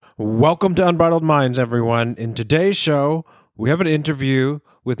Welcome to Unbridled Minds, everyone. In today's show, we have an interview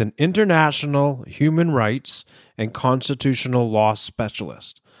with an international human rights and constitutional law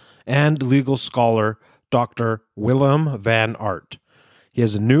specialist and legal scholar, Dr. Willem van Aert. He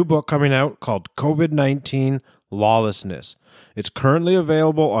has a new book coming out called COVID-19 Lawlessness. It's currently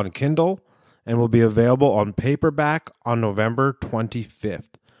available on Kindle and will be available on paperback on November 25th.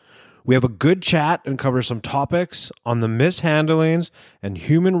 We have a good chat and cover some topics on the mishandlings and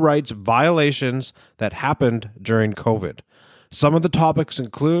human rights violations that happened during COVID. Some of the topics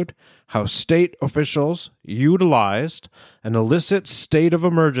include how state officials utilized an illicit state of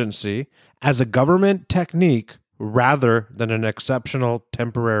emergency as a government technique rather than an exceptional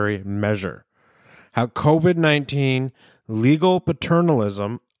temporary measure, how COVID-19 legal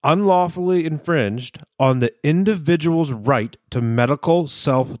paternalism unlawfully infringed on the individual's right to medical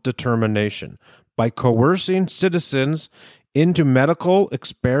self-determination by coercing citizens into medical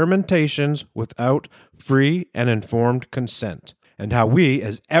experimentations without free and informed consent, and how we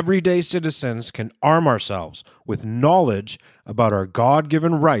as everyday citizens can arm ourselves with knowledge about our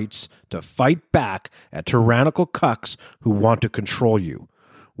God-given rights to fight back at tyrannical cucks who want to control you.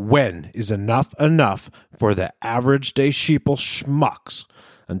 When is enough for the average day sheeple schmucks?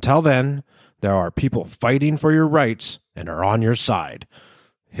 Until then, there are people fighting for your rights and are on your side.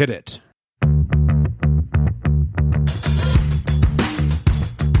 Hit it.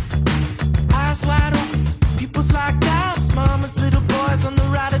 Eyes wide open, people's locked out. Mama's little boys on the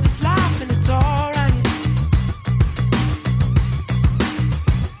ride of this life, and it's alright.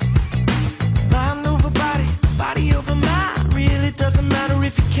 Mind over body, body over mind. Really doesn't matter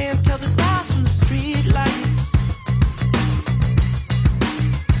if you can't tell the stars from the street lights.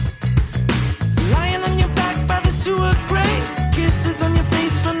 Lying on your back by the sewer grate, kisses on your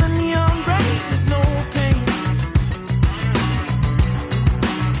face from the neon bright. There's no pain.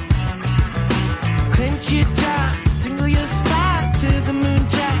 Clench your jaw, tingle your spine to the moon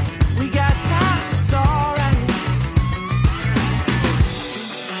jack. We got time, it's alright.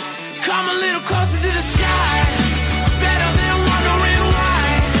 Come a little closer to the sky. It's better than wondering why.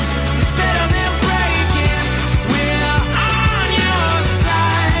 It's better than breaking. We're on your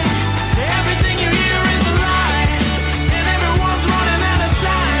side. Everything you hear is a lie, and everyone's running out of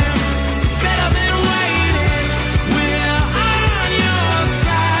time. It's better than waiting. We're on your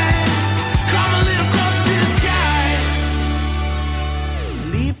side. Come a little closer to the sky.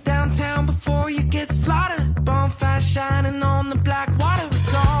 Leave downtown before you get slaughtered. Bonfire shining on the black water.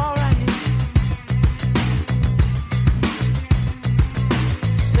 It's alright.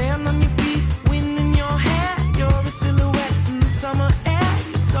 Sand on your feet, wind in your hair. You're a silhouette in the summer air.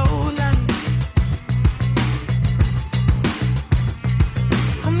 You're so light.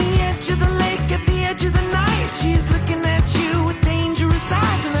 On the edge of the lake, at the edge of the night, she's looking at you with dangerous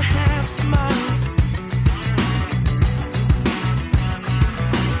eyes and a half smile.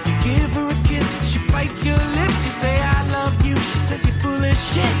 You give her a kiss, she bites your lip. You say I love you, she says you're full of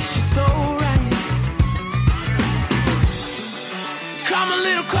shit. She's so right. Come a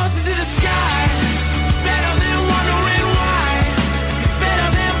little closer to the sky. It's better than wondering why. It's better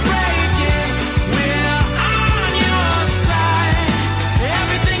than breaking. We're on your side.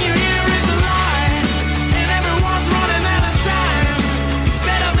 Everything you hear is a lie, and everyone's running out of time. It's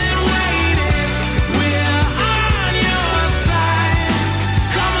better than waiting. We're on your side.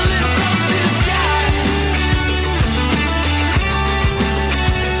 Come a little closer to the sky.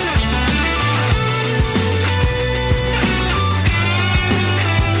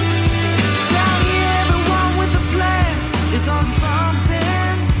 Tell me everyone with a plan is on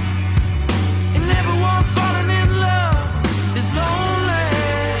something, and everyone falling in love is lonely.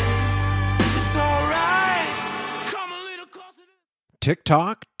 It's alright. Come a little closer to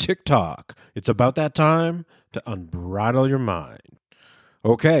Tick-tock, tick-tock. It's about that time to unbridle your mind.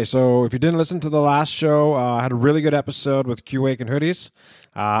 Okay, so if you didn't listen to the last show, I had a really good episode with Q-Wake and hoodies.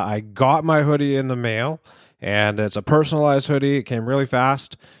 I got my hoodie in the mail, and it's a personalized hoodie. It came really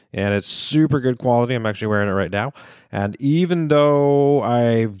fast, and it's super good quality. I'm actually wearing it right now. And even though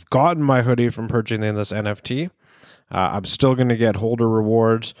I've gotten my hoodie from purchasing this NFT, I'm still going to get holder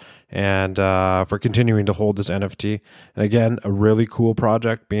rewards and for continuing to hold this NFT. And again, a really cool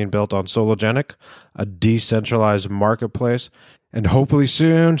project being built on Sologenic, a decentralized marketplace, and hopefully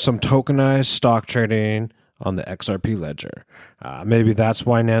soon some tokenized stock trading on the XRP ledger. Maybe that's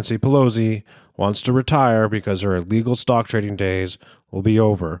why Nancy Pelosi wants to retire, because her illegal stock trading days will be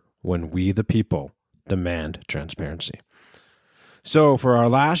over when we, the people, demand transparency. So for our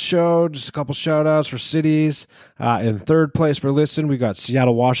last show, just a couple shout outs for cities. In third place for listen, we got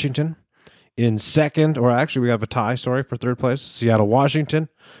Seattle, Washington. In second, or actually we have a tie, for third place, Seattle, Washington,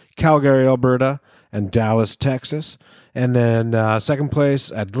 Calgary, Alberta, and Dallas, Texas. And then second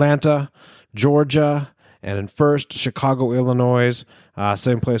place, Atlanta, Georgia, and in first, Chicago, Illinois,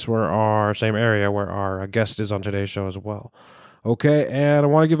 same area where our guest is on today's show as well. Okay, and I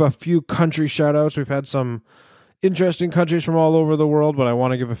want to give a few country shout-outs. We've had some interesting countries from all over the world, but I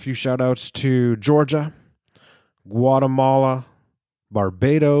want to give a few shout-outs to Georgia, Guatemala,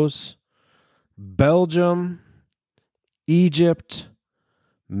 Barbados, Belgium, Egypt,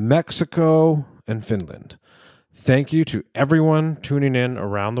 Mexico, and Finland. Thank you to everyone tuning in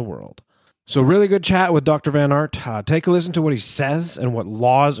around the world. So really good chat with Dr. Van Aert. Take a listen to what he says and what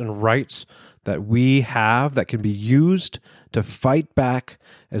laws and rights that we have that can be used to fight back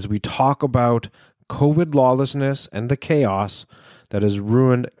as we talk about COVID lawlessness and the chaos that has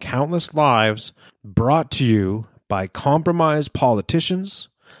ruined countless lives, brought to you by compromised politicians,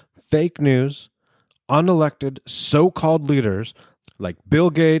 fake news, unelected so-called leaders like Bill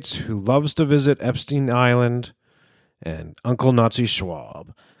Gates, who loves to visit Epstein Island, and Uncle Nazi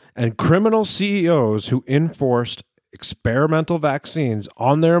Schwab, and criminal CEOs who enforced experimental vaccines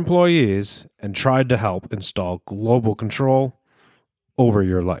on their employees and tried to help install global control over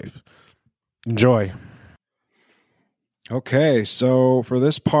your life. Enjoy. Okay, so for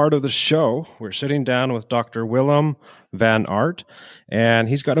this part of the show, we're sitting down with Dr. Willem Van Aert, and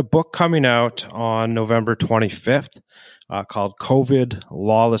he's got a book coming out on November 25th called COVID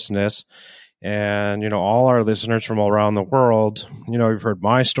Lawlessness. And, all our listeners from all around the world, you've heard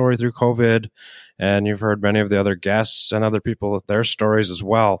my story through COVID, and you've heard many of the other guests and other people with their stories as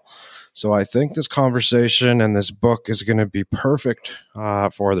well. So I think this conversation and this book is going to be perfect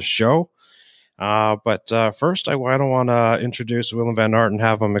for the show. But first, I don't want to introduce Willem Van Aert and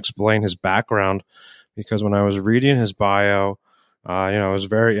have him explain his background, because when I was reading his bio, it was a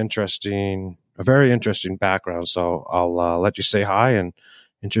very interesting background. So I'll let you say hi and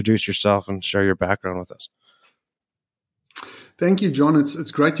introduce yourself and share your background with us. Thank you, John. It's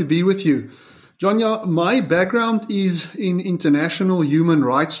great to be with you. John, my background is in international human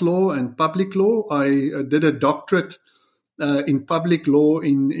rights law and public law. I did a doctorate in public law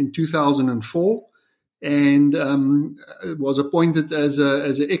in 2004 and was appointed as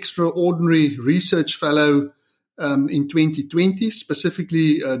an extraordinary research fellow in 2020,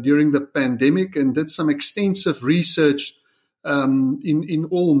 specifically during the pandemic, and did some extensive research in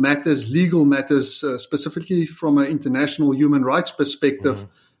all matters, legal matters, specifically from an international human rights perspective.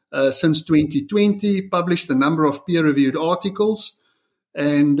 Since 2020, published a number of peer-reviewed articles.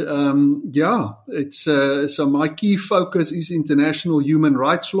 And it's so my key focus is international human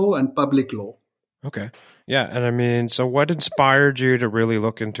rights law and public law. Okay. Yeah. And so what inspired you to really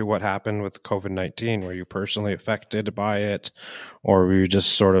look into what happened with COVID-19? Were you personally affected by it, or were you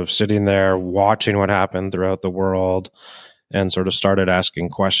just sort of sitting there watching what happened throughout the world and sort of started asking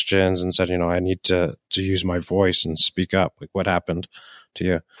questions and said, I need to use my voice and speak up? Like, what happened to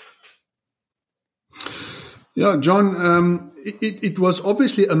you? Yeah, John, it was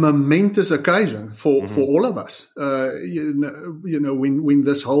obviously a momentous occasion for all of us. When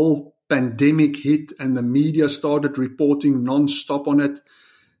this whole pandemic hit and the media started reporting nonstop on it.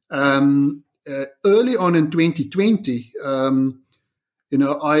 Early on in 2020,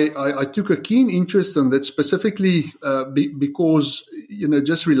 I took a keen interest in that, specifically because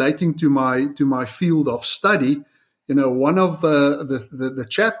just relating to my field of study. One of the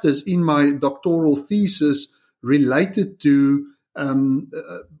chapters in my doctoral thesis related to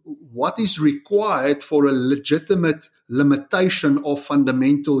what is required for a legitimate limitation of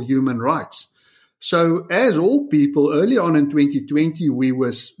fundamental human rights. So, as all people, early on in 2020, we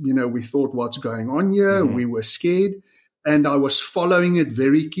thought, what's going on here? We were scared, and I was following it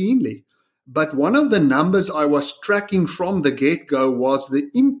very keenly. But one of the numbers I was tracking from the get-go was the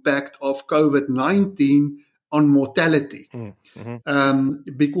impact of COVID-19 on mortality.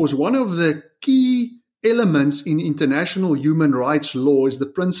 Because one of the key elements in international human rights law is the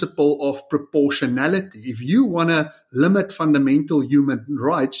principle of proportionality. If you want to limit fundamental human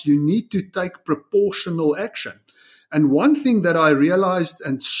rights, you need to take proportional action. And one thing that I realized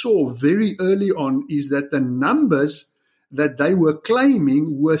and saw very early on is that the numbers that they were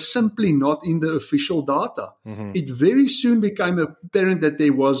claiming were simply not in the official data. It very soon became apparent that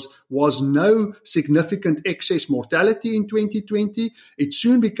there was no significant excess mortality in 2020. It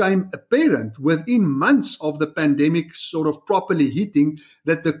soon became apparent within months of the pandemic sort of properly hitting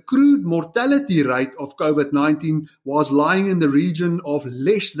that the crude mortality rate of COVID-19 was lying in the region of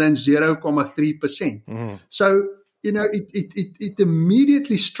less than 0.3%. So, it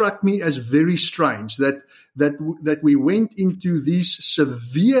immediately struck me as very strange that we went into these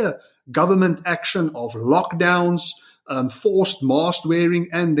severe government action of lockdowns, forced mask wearing,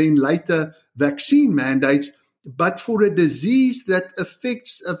 and then later vaccine mandates, but for a disease that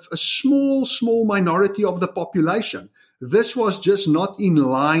affects a small minority of the population. This was just not in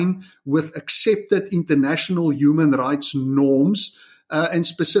line with accepted international human rights norms, and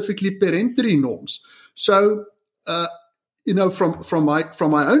specifically peremptory norms. So, from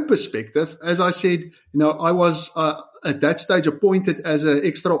my own perspective, as I said, I was at that stage appointed as an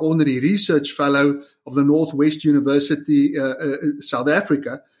extraordinary research fellow of the Northwest University, South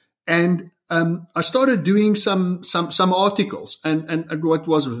Africa, and I started doing some articles. And what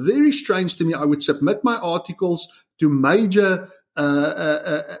was very strange to me, I would submit my articles to major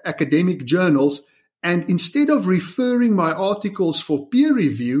academic journals, and instead of referring my articles for peer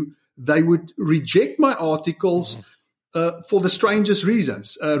review, they would reject my articles for the strangest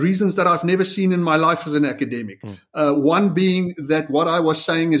reasons that I've never seen in my life as an academic. One being that what I was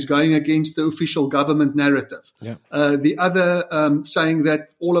saying is going against the official government narrative. Yeah. The other saying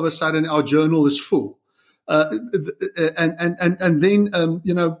that all of a sudden our journal is full. And then,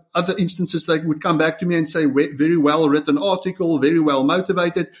 other instances, they would come back to me and say, very well written article, very well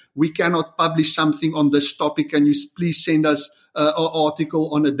motivated. We cannot publish something on this topic. Can you please send us an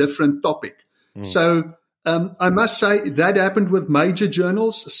article on a different topic? So, I must say that happened with major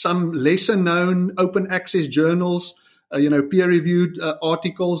journals, some lesser known open access journals, peer reviewed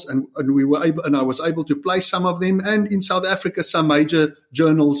articles, and I was able to place some of them. And in South Africa, some major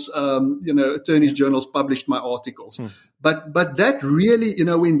journals, attorneys' journals published my articles. But that really,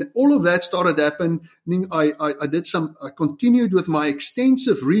 when all of that started happening, I continued with my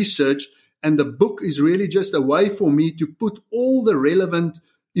extensive research, and the book is really just a way for me to put all the relevant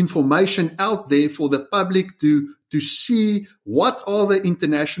information out there for the public to see what are the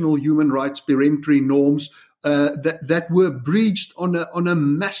international human rights peremptory norms that were breached on a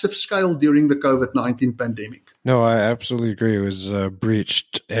massive scale during the COVID-19 pandemic. No, I absolutely agree. It was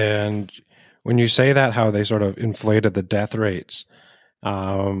breached. And when you say that, how they sort of inflated the death rates,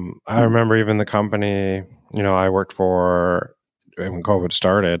 I remember even the company, I worked for when COVID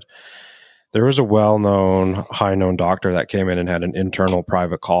started, there was a well-known, high-known doctor that came in and had an internal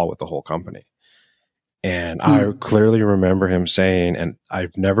private call with the whole company. And I clearly remember him saying, and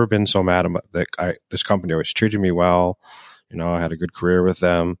I've never been so mad about this company always treated me well. I had a good career with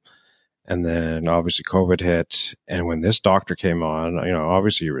them. And then obviously COVID hit. And when this doctor came on,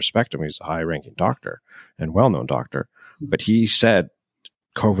 obviously you respect him. He's a high-ranking doctor and well-known doctor. But he said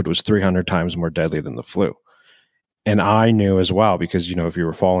COVID was 300 times more deadly than the flu. And I knew as well, because, if you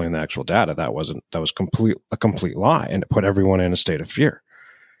were following the actual data, that was a complete lie, and it put everyone in a state of fear.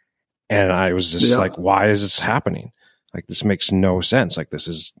 And I was just like, why is this happening? Like, this makes no sense. Like, this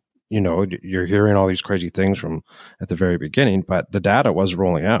is, you're hearing all these crazy things from at the very beginning, but the data was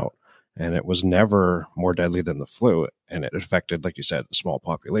rolling out, and it was never more deadly than the flu. And it affected, like you said, a small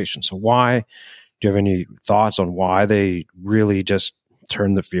population. So why, do you have any thoughts on why they really just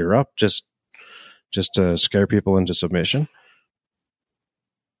turned the fear up? Just to scare people into submission?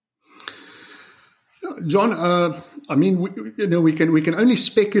 John, we can only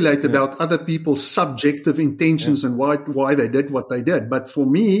speculate about other people's subjective intentions and why they did what they did. But for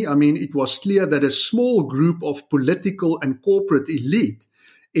me, it was clear that a small group of political and corporate elite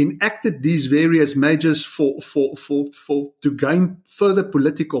enacted these various measures to gain further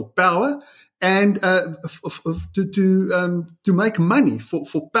political power and to make money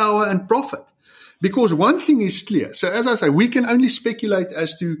for power and profit. Because one thing is clear. So as I say, we can only speculate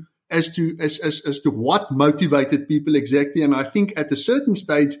as to what motivated people exactly. And I think at a certain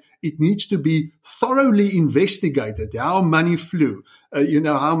stage, it needs to be thoroughly investigated. How money flew,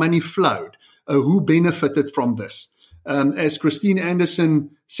 how money flowed, who benefited from this. As Christine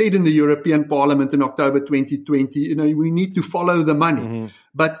Anderson said in the European Parliament in October 2020, we need to follow the money. Mm-hmm.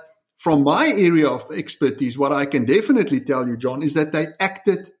 But from my area of expertise, what I can definitely tell you, John, is that they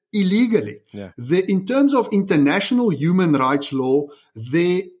acted illegally. Yeah. In terms of international human rights law,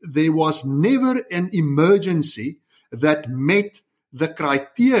 there was never an emergency that met the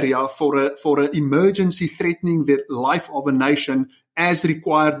criteria for an emergency threatening the life of a nation as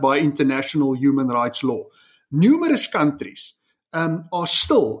required by international human rights law. Numerous countries are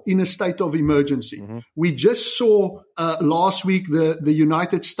still in a state of emergency. Mm-hmm. We just saw last week the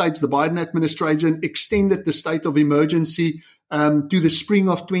United States, the Biden administration, extended the state of emergency to the spring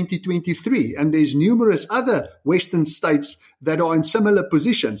of 2023. And there's numerous other Western states that are in similar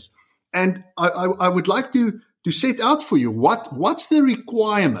positions. And I would like to set out for you what's the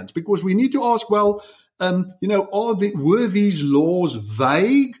requirement? Because we need to ask, were these laws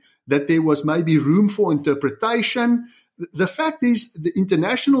vague, that there was maybe room for interpretation? the fact is the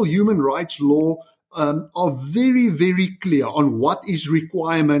international human rights law are very, very clear on what is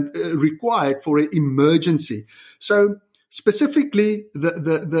required for an emergency. So specifically,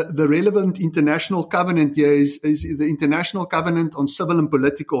 the relevant international covenant here is the International Covenant on Civil and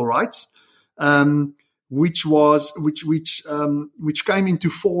Political Rights, which came into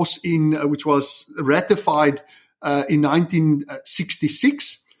force which was ratified in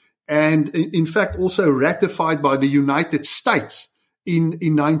 1966, and in fact also ratified by the United States in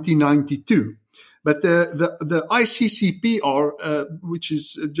 1992. But the ICCPR, which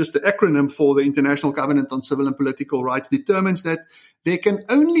is just the acronym for the International Covenant on Civil and Political Rights, determines that there can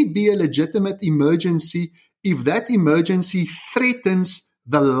only be a legitimate emergency if that emergency threatens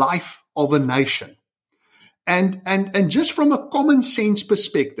the life of a nation. And just from a common sense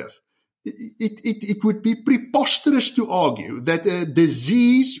perspective, it would be preposterous to argue that a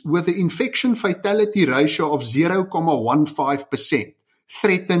disease with an infection fatality ratio of 0.15%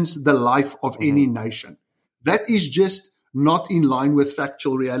 threatens the life of any nation. That is just not in line with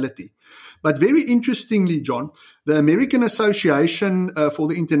factual reality. But very interestingly, John, the American Association for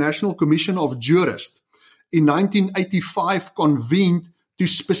the International Commission of Jurists in 1985 convened to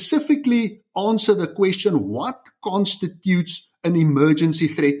specifically answer the question, what constitutes an emergency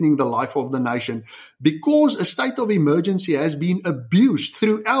threatening the life of the nation? Because a state of emergency has been abused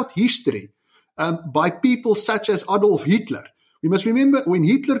throughout history by people such as Adolf Hitler. We must remember when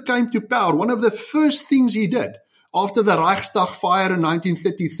Hitler came to power, one of the first things he did after the Reichstag fire in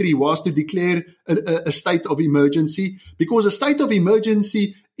 1933 was to declare a state of emergency, because a state of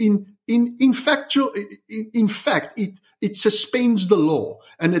emergency in fact it suspends the law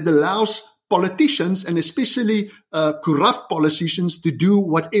and it allows politicians, and especially corrupt politicians, to do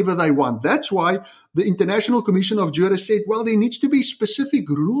whatever they want. That's why the International Commission of Jurists said, well, there needs to be specific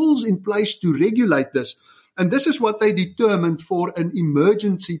rules in place to regulate this. And this is what they determined for an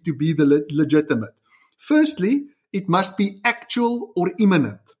emergency to be legitimate. Firstly, it must be actual or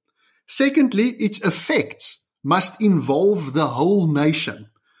imminent. Secondly, its effects must involve the whole nation.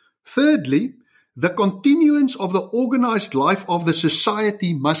 Thirdly, the continuance of the organized life of the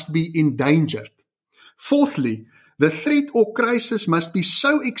society must be endangered. Fourthly, the threat or crisis must be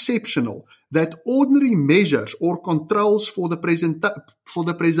so exceptional that ordinary measures or controls for the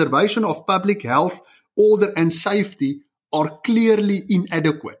preservation of public health, order and safety are clearly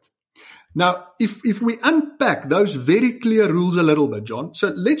inadequate. Now, if we unpack those very clear rules a little bit, John, so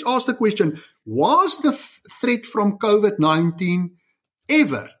let's ask the question, was the threat from COVID-19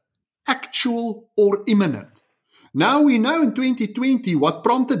 ever actual or imminent? Now we know in 2020 what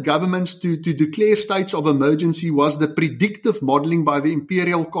prompted governments to declare states of emergency was the predictive modeling by the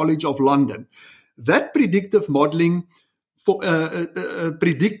Imperial College of London. That predictive modeling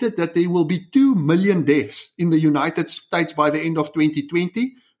predicted that there will be 2 million deaths in the United States by the end of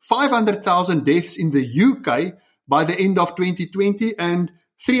 2020, 500,000 deaths in the UK by the end of 2020, and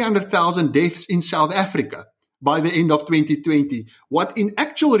 300,000 deaths in South Africa by the end of 2020. What in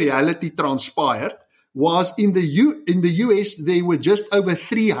actual reality transpired was in the US, there were just over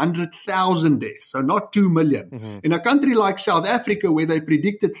 300,000 deaths, so not 2 million. Mm-hmm. In a country like South Africa, where they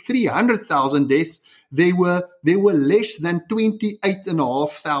predicted 300,000 deaths, there were less than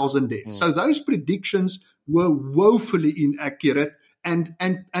 28,500 deaths. Mm-hmm. So those predictions were woefully inaccurate and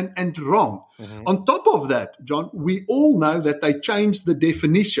wrong. Mm-hmm. On top of that, John, we all know that they changed the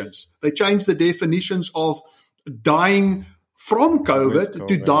definitions. They changed the definitions of dying from COVID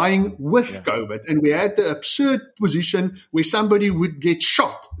to dying with COVID. And we had the absurd position where somebody would get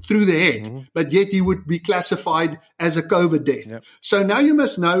shot through the head, but yet he would be classified as a COVID death. Yep. So now you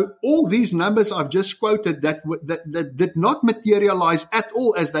must know all these numbers I've just quoted that did not materialize at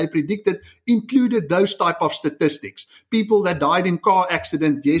all as they predicted included those type of statistics. People that died in car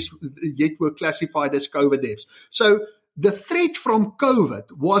accident, yet were classified as COVID deaths. So the threat from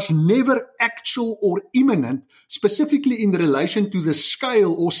COVID was never actual or imminent, specifically in relation to the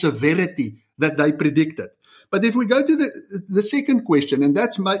scale or severity that they predicted. But if we go to the second question, and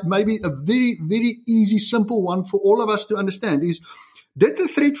that's maybe a very, very easy, simple one for all of us to understand, is did the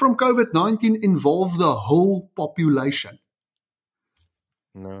threat from COVID-19 involve the whole population?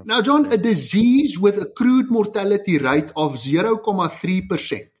 No. Now, John, a disease with a crude mortality rate of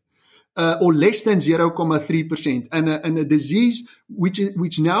 0.3%. Or less than 0.3%, and a disease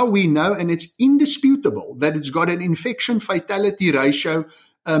which now we know, and it's indisputable that it's got an infection fatality ratio,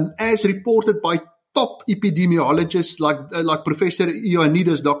 as reported by top epidemiologists like Professor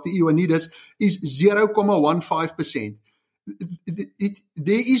Ioannidis, Dr. Ioannidis, is 0.15%.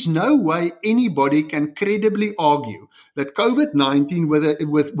 there is no way anybody can credibly argue that COVID-19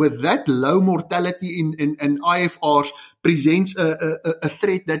 with that low mortality in IFRs presents a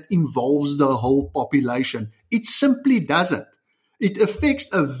threat that involves the whole population. It simply doesn't. It affects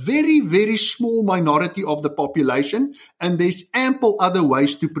a very, very small minority of the population, and there's ample other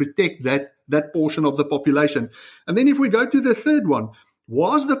ways to protect that portion of the population. And then if we go to the third one,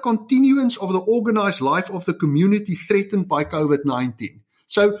 was the continuance of the organized life of the community threatened by COVID-19?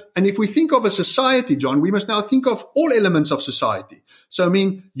 So, and if we think of a society, John, we must now think of all elements of society. So, I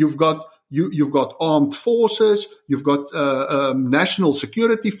mean, you've got armed forces, you've got national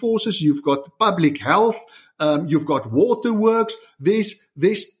security forces, you've got public health, you've got waterworks. There's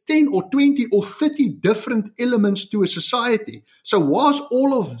 10 or 20 or 30 different elements to a society. So was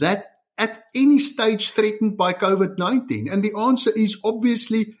all of that at any stage threatened by COVID-19? And the answer is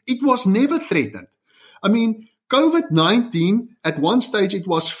obviously it was never threatened. I mean, COVID-19, at one stage, it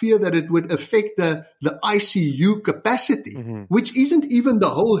was feared that it would affect the ICU capacity, which isn't even the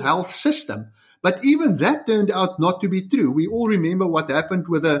whole health system. But even that turned out not to be true. We all remember what happened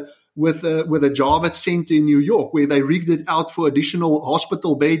with a Javits Center in New York, where they rigged it out for additional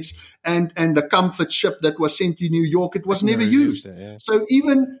hospital beds, and the comfort ship that was sent to New York, it was never used. So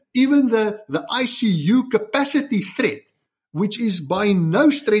even the ICU capacity threat, which is by no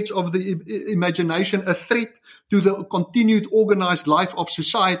stretch of the imagination a threat to the continued organized life of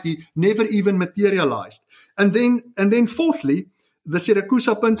society, never even materialized. And then fourthly, the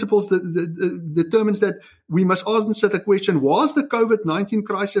Siracusa Principles determines that we must answer the question, was the COVID-19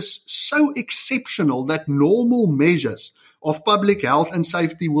 crisis so exceptional that normal measures of public health and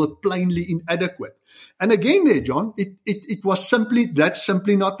safety were plainly inadequate? And again there, John, that's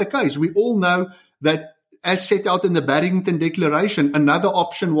simply not the case. We all know that, as set out in the Barrington Declaration, another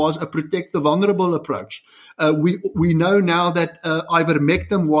option was a protect the vulnerable approach. We know now that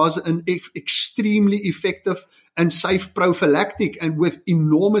ivermectin was an extremely effective and safe prophylactic, and with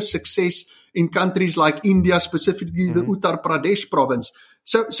enormous success in countries like India, specifically the Uttar Pradesh province.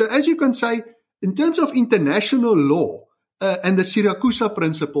 So as you can say, in terms of international law and the Siracusa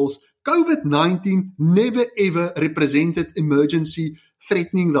Principles, COVID-19 never ever represented emergency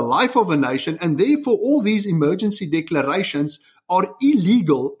threatening the life of a nation, and therefore all these emergency declarations are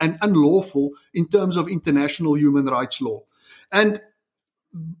illegal and unlawful in terms of international human rights law.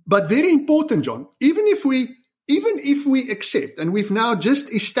 But very important, John, even if we accept, and we've now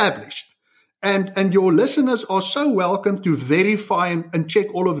just established, and your listeners are so welcome to verify and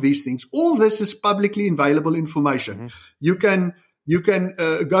check all of these things. All this is publicly available information. You can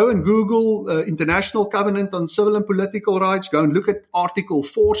go and Google International Covenant on Civil and Political Rights. Go and look at Article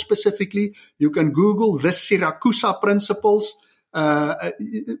 4 specifically. You can Google the Siracusa Principles.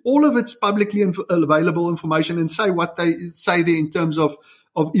 All of it's publicly available information, and say what they say there in terms of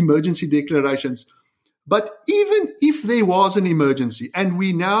emergency declarations. But even if there was an emergency, and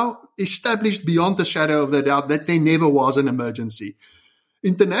we now established beyond the shadow of the doubt that there never was an emergency,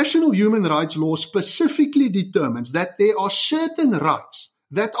 international human rights law specifically determines that there are certain rights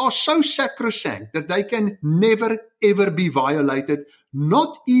that are so sacrosanct that they can never, ever be violated,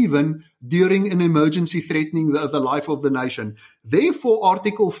 not even during an emergency threatening the life of the nation. Therefore,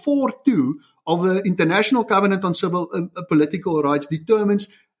 Article 4.2 of the International Covenant on Civil and Political Rights determines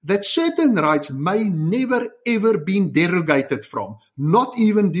that certain rights may never, ever be derogated from, not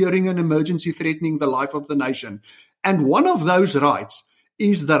even during an emergency threatening the life of the nation. And one of those rights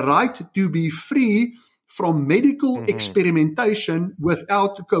is the right to be free from medical experimentation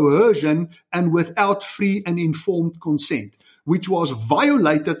without coercion and without free and informed consent, which was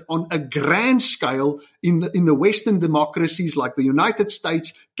violated on a grand scale in the Western democracies like the United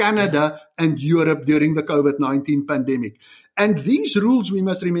States, Canada, and Europe during the COVID-19 pandemic. And these rules, we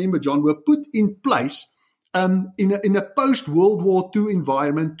must remember, John, were put in place in a post-World War II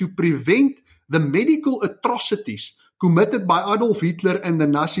environment to prevent the medical atrocities committed by Adolf Hitler and the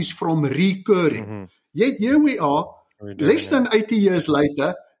Nazis from recurring. Yet here we are, less than 80 years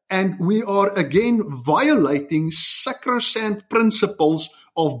later, and we are again violating sacrosanct principles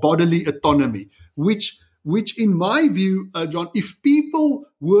of bodily autonomy, which in my view, John, if people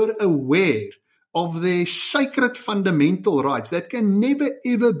were aware of their sacred fundamental rights that can never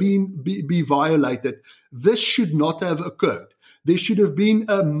ever be violated, this should not have occurred. There should have been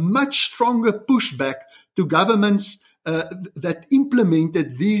a much stronger pushback to governments that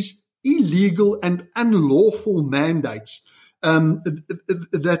implemented these illegal and unlawful mandates.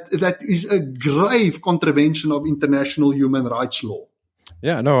 That is a grave contravention of international human rights law.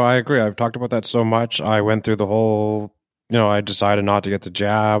 Yeah, no, I agree. I've talked about that so much. I went through the whole I decided not to get the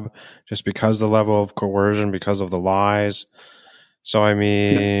jab just because the level of coercion, because of the lies. So, I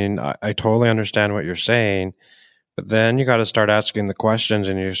mean, I totally understand what you're saying, but then you got to start asking the questions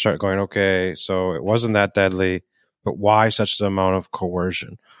and you start going, okay, so it wasn't that deadly, but why such an amount of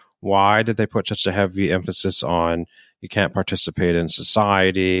coercion? Why did they put such a heavy emphasis on you can't participate in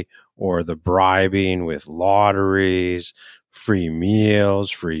society, or the bribing with lotteries, free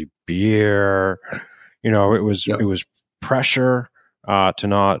meals, free beer? It was pressure to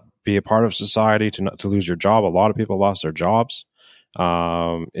not be a part of society, to lose your job. A lot of people lost their jobs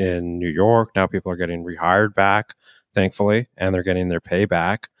in New York. Now people are getting rehired back, thankfully, and they're getting their pay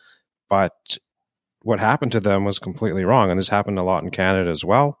back. But what happened to them was completely wrong. And this happened a lot in Canada as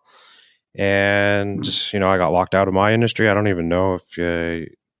well. And, I got locked out of my industry. I don't even know if,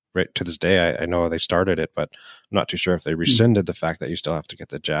 right to this day, I know they started it, but I'm not too sure if they rescinded the fact that you still have to get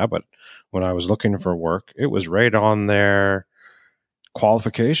the jab. But when I was looking for work, it was right on their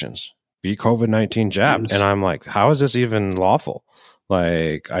qualifications, be COVID-19 jabbed. Yes. And I'm like, how is this even lawful?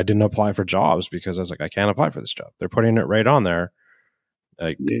 Like, I didn't apply for jobs because I was like, I can't apply for this job. They're putting it right on there.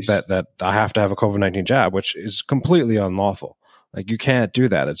 Like that I have to have a COVID-19 jab, which is completely unlawful. Like, you can't do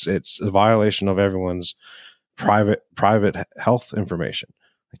that. It's a violation of everyone's private health information.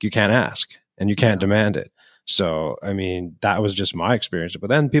 Like, you can't ask and you can't demand it. So, I mean, that was just my experience. But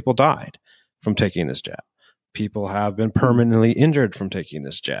then people died from taking this jab. People have been permanently injured from taking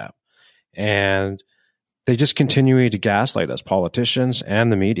this jab. And they just continue to gaslight us, politicians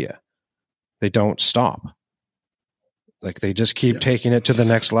and the media. They don't stop. Like, they just keep taking it to the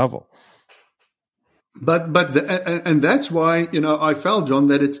next level. And that's why, I felt, John,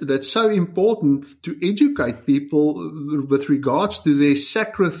 that that's so important to educate people with regards to their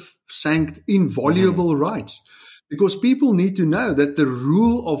sacrosanct, inviolable rights, because people need to know that the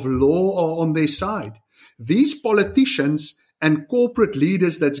rule of law are on their side. These politicians and corporate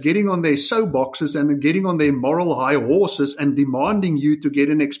leaders that's getting on their soapboxes and getting on their moral high horses and demanding you to get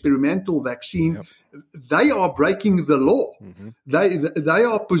an experimental vaccine, they are breaking the law. They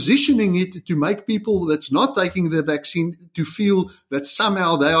are positioning it to make people that's not taking the vaccine to feel that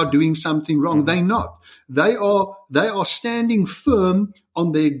somehow they are doing something wrong. They're not. They are standing firm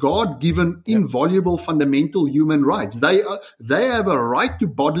on their God-given, inviolable, fundamental human rights. They have a right to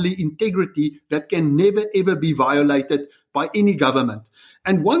bodily integrity that can never, ever be violated by any government.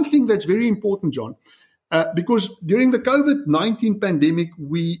 And one thing that's very important, John, because during the COVID-19 pandemic,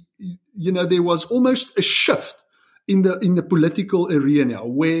 there was almost a shift in the political arena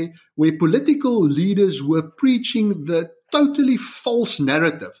where political leaders were preaching the totally false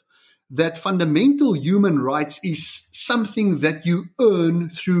narrative that fundamental human rights is something that you earn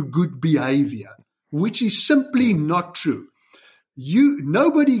through good behavior, which is simply not true.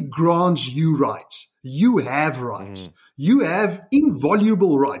 Nobody grants you rights. You have rights. You have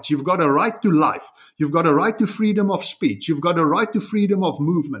inviolable rights. You've got a right to life. You've got a right to freedom of speech. You've got a right to freedom of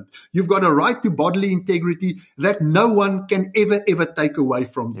movement. You've got a right to bodily integrity that no one can ever take away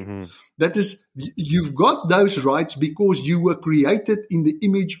from you. That is, you've got those rights because you were created in the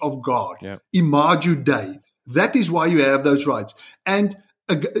image of God. Imago Dei. That is why you have those rights. And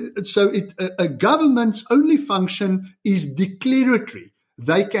a government's only function is declaratory.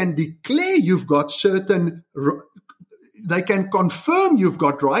 They can declare you've got they can confirm you've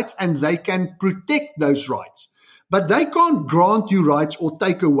got rights and they can protect those rights. But they can't grant you rights or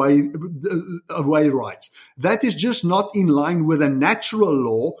take away rights. That is just not in line with a natural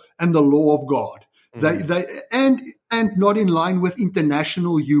law and the law of God. And not in line with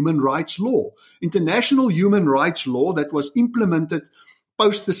international human rights law. International human rights law that was implemented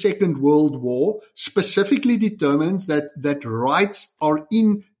post the Second World War specifically determines that rights are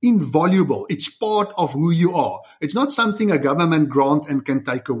inviolable. It's part of who you are. It's not something a government grant and can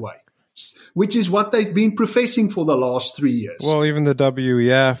take away, which is what they've been professing for the last 3 years. Well, even the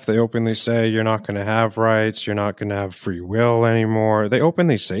WEF, they openly say you're not going to have rights, you're not going to have free will anymore. They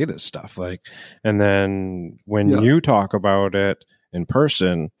openly say this stuff. And then when you talk about it in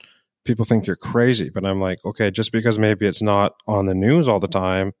person, people think you're crazy, but I'm like, okay, just because maybe it's not on the news all the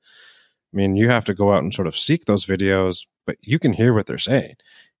time, I mean, you have to go out and sort of seek those videos, but you can hear what they're saying.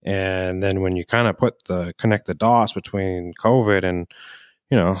 And then when you kind of connect the dots between COVID and,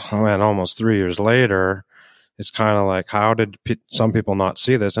 almost 3 years later, it's kind of like, how did some people not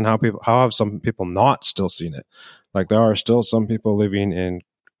see this? And how have some people not still seen it? Like, there are still some people living in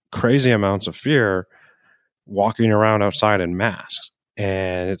crazy amounts of fear, walking around outside in masks.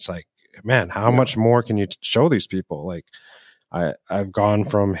 And it's like, man, how much more can you show these people? Like, I've gone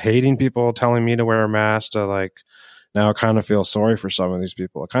from hating people telling me to wear a mask to now I kind of feel sorry for some of these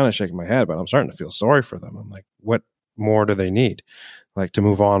people. I kind of shake my head, but I'm starting to feel sorry for them. I'm like, what more do they need, like, to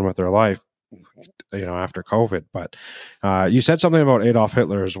move on with their life, after COVID? But you said something about Adolf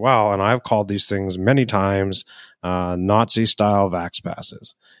Hitler as well, and I've called these things many times Nazi-style vax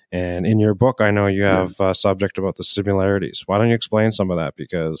passes. And in your book, I know you have a subject about the similarities. Why don't you explain some of that?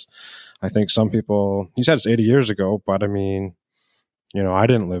 Because I think some people, you said it's 80 years ago, but I mean, I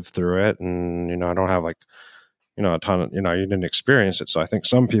didn't live through it, and, I don't have a ton of, you didn't experience it. So I think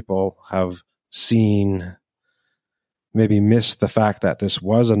some people have maybe missed the fact that this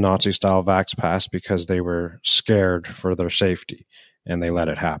was a Nazi-style vax pass because they were scared for their safety and they let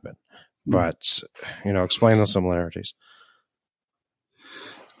it happen. But, explain the similarities.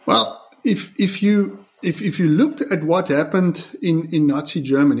 Well, if you looked at what happened in Nazi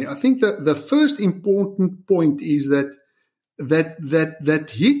Germany, I think that the first important point is that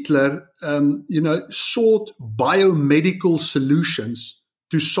Hitler, sought biomedical solutions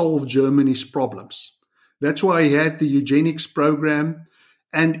to solve Germany's problems. That's why he had the eugenics program.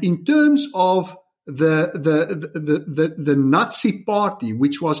 And in terms of the Nazi party,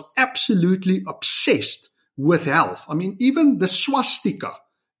 which was absolutely obsessed with health. I mean, even the swastika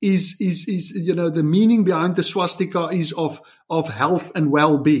is the meaning behind the swastika is of health and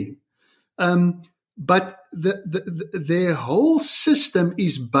well-being. But their whole system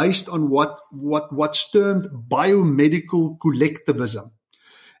is based on what's termed biomedical collectivism.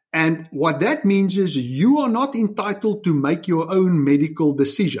 And what that means is you are not entitled to make your own medical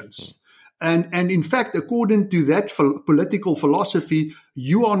decisions. And in fact, according to that political philosophy,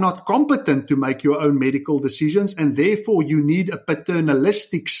 you are not competent to make your own medical decisions, and therefore you need a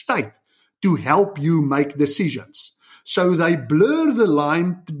paternalistic state to help you make decisions. So they blur the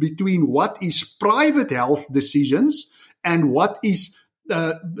line between what is private health decisions and what is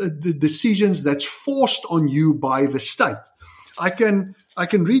the decisions that's forced on you by the state. I can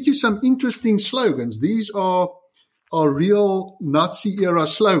read you some interesting slogans. These are real Nazi era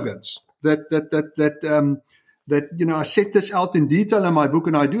slogans that I set this out in detail in my book,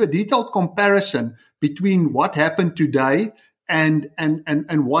 and I do a detailed comparison between what happened today and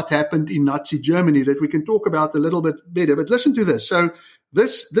what happened in Nazi Germany that we can talk about a little bit better. But listen to this. So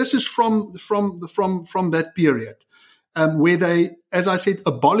this is from that period where they, as I said,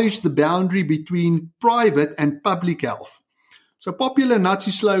 abolished the boundary between private and public health. So popular Nazi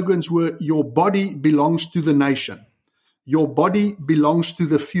slogans were, your body belongs to the nation. Your body belongs to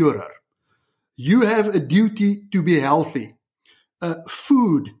the Führer. You have a duty to be healthy.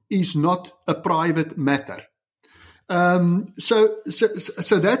 Food is not a private matter. So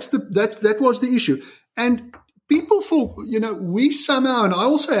that was the issue. And people thought, we somehow, and I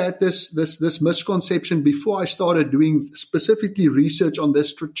also had this misconception before I started doing specifically research on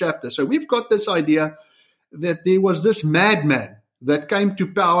this chapter. So we've got this idea that there was this madman that came to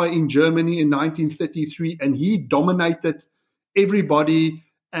power in Germany in 1933, and he dominated everybody,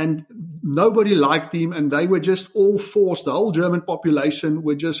 and nobody liked him, and they were just all forced. The whole German population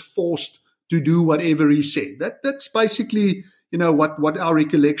were just forced to do whatever he said. That's basically, what our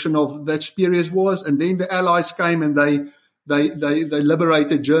recollection of that period was. And then the Allies came and they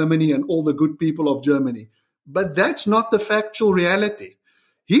liberated Germany and all the good people of Germany. But that's not the factual reality.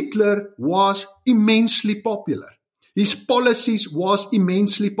 Hitler was immensely popular. His policies was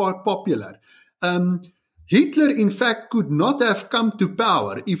immensely popular. Hitler, in fact, could not have come to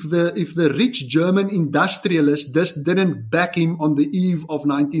power if the rich German industrialists just didn't back him on the eve of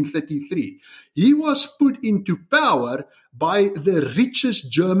 1933. He was put into power by the richest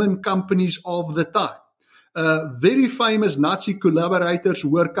German companies of the time. Very famous Nazi collaborators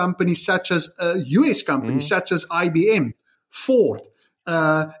were companies such as U.S. companies such as IBM, Ford.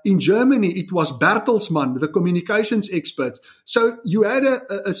 In Germany, it was Bertelsmann, the communications experts. So you had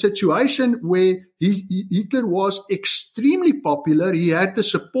a situation where Hitler was extremely popular. He had the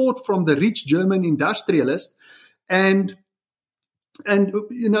support from the rich German industrialists. And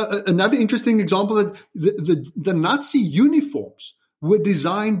another interesting example, that the Nazi uniforms were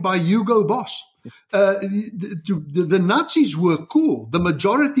designed by Hugo Boss. The Nazis were cool. The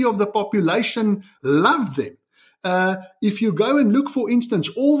majority of the population loved them. If you go and look, for instance,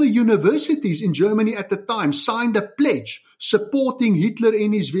 all the universities in Germany at the time signed a pledge supporting Hitler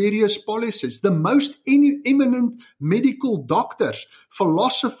in his various policies. The most eminent medical doctors,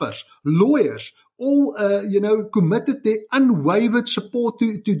 philosophers, lawyers, all, committed their unwavered support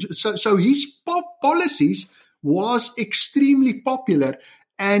so his policies was extremely popular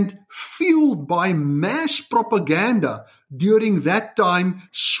and fueled by mass propaganda during that time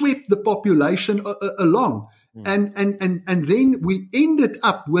swept the population along. And then we ended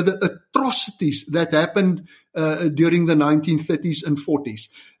up with the atrocities that happened during the 1930s and 40s.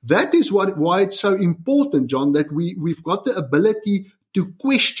 That is why it's so important, John, that we've got the ability to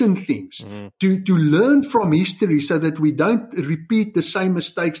question things, to learn from history so that we don't repeat the same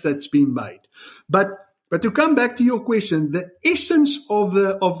mistakes that's been made. But to come back to your question, the essence of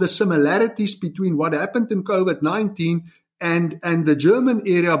the similarities between what happened in COVID-19 and the German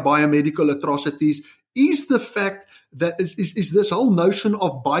era biomedical atrocities is the fact that is this whole notion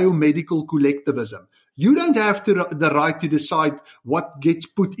of biomedical collectivism. You don't have the right to decide what gets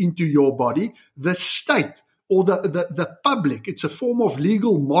put into your body. The state or the public, it's a form of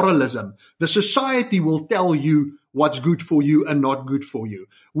legal moralism. The society will tell you what's good for you and not good for you,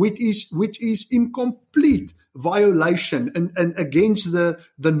 which is in complete violation and against the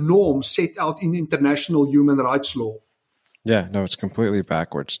norm set out in international human rights law. Yeah, no, it's completely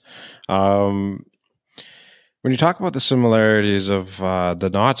backwards. When you talk about the similarities of the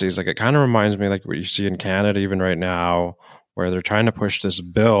Nazis, like it kind of reminds me like what you see in Canada even right now, where they're trying to push this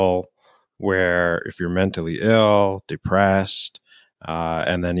bill where if you're mentally ill, depressed,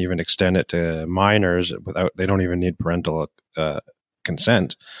 and then even extend it to minors they don't even need parental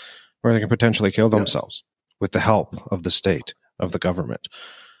consent, where they can potentially kill themselves with the help of the state, of the government.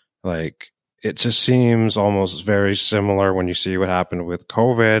 Like, it just seems almost very similar when you see what happened with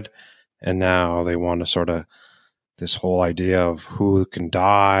COVID, and now they want to sort of this whole idea of who can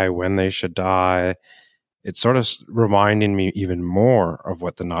die, when they should die. It's sort of reminding me even more of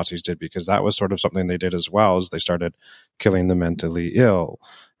what the Nazis did, because that was sort of something they did as well, as they started killing the mentally ill,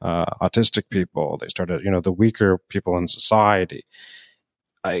 autistic people. They started, the weaker people in society.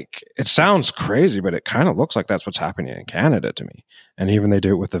 Like, it sounds crazy, but it kind of looks like that's what's happening in Canada to me. And even they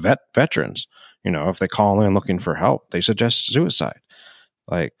do it with the veterans. If they call in looking for help, they suggest suicide.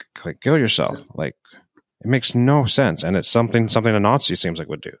 Like kill yourself. Like, it makes no sense. And it's something a Nazi seems like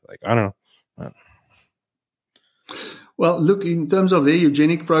would do. Like, I don't know. Well, look, in terms of their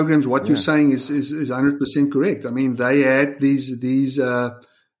eugenic programs, what you're saying is 100% correct. I mean, they had these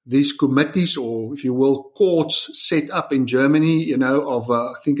committees, or if you will, courts set up in Germany, of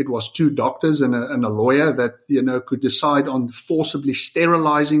I think it was 2 doctors and a lawyer that, could decide on forcibly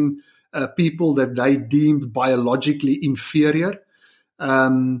sterilizing people that they deemed biologically inferior.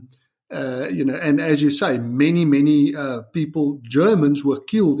 And as you say, many people, Germans, were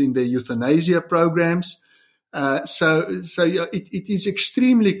killed in their euthanasia programs. So it is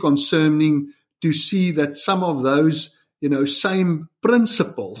extremely concerning to see that some of those, same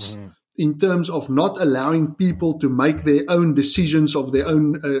principles in terms of not allowing people to make their own decisions of their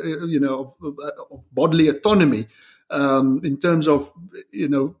own, of bodily autonomy, in terms of,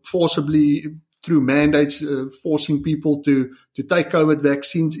 forcibly through mandates, forcing people to take COVID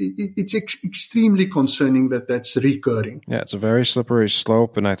vaccines. It's extremely concerning that that's recurring. Yeah, it's a very slippery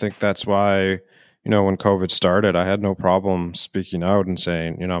slope. And I think that's why, when COVID started, I had no problem speaking out and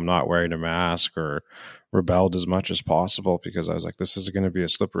saying, I'm not wearing a mask, or rebelled as much as possible, because I was like, this is going to be a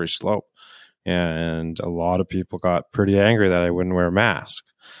slippery slope. And a lot of people got pretty angry that I wouldn't wear a mask.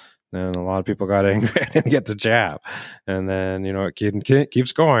 And a lot of people got angry I didn't get the jab. And then, it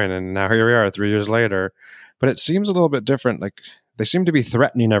keeps going. And now here we are 3 years later. But it seems a little bit different. Like, they seem to be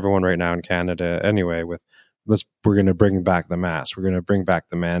threatening everyone right now in Canada anyway with, we're going to bring back the mask. We're going to bring back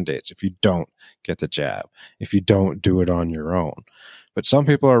the mandates if you don't get the jab, if you don't do it on your own. But some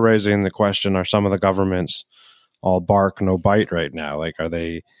people are raising the question, are some of the governments all bark, no bite right now? Like, are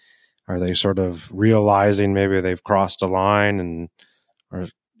they sort of realizing maybe they've crossed a line, or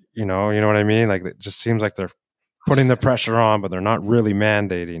you know what I mean? Like, it just seems like they're putting the pressure on, but they're not really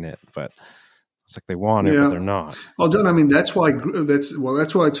mandating it. But it's like they want it, but they're not. Well, John, I mean, that's why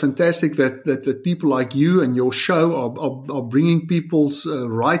it's fantastic that people like you and your show are bringing people's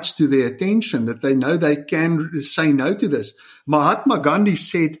rights to their attention, that they know they can say no to this. Mahatma Gandhi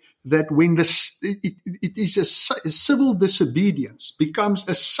said that when it is a civil disobedience becomes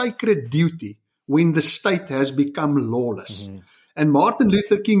a sacred duty when the state has become lawless. Mm-hmm. And Martin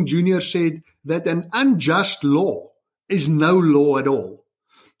Luther King Jr. said that an unjust law is no law at all.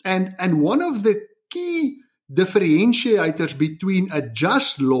 And one of the key differentiators between a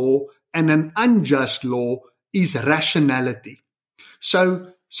just law and an unjust law is rationality.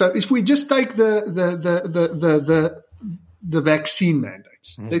 So if we just take the vaccine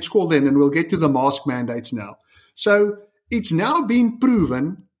mandates, let's call them, and we'll get to the mask mandates now. So it's now been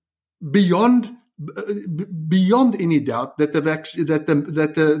proven beyond any doubt that the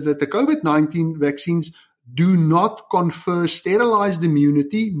COVID-19 vaccines do not confer sterilized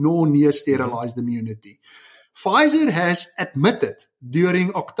immunity nor near sterilized immunity. Pfizer has admitted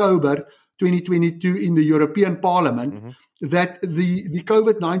during October 2022 in the European Parliament that the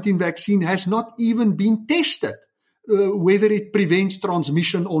COVID-19 vaccine has not even been tested. Whether it prevents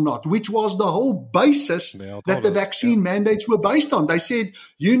transmission or not, which was the whole basis that the vaccine mandates were based on. They said,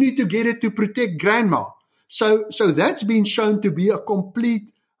 you need to get it to protect grandma. So that's been shown to be a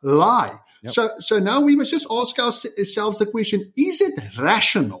complete lie. Yep. So now we must just ask ourselves the question, is it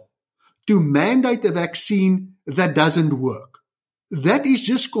rational to mandate a vaccine that doesn't work? That is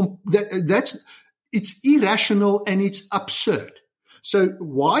just, it's irrational and it's absurd. So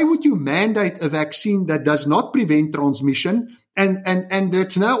why would you mandate a vaccine that does not prevent transmission and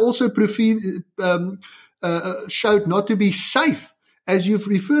that's now also showed not to be safe? As you've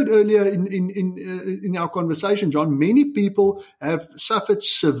referred earlier in our conversation, John, many people have suffered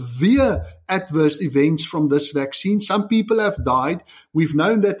severe adverse events from this vaccine. Some people have died. We've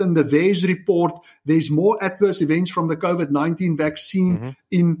known that in the VAERS report, there's more adverse events from the COVID-19 vaccine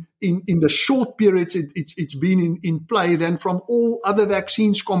in the short periods it's been in play than from all other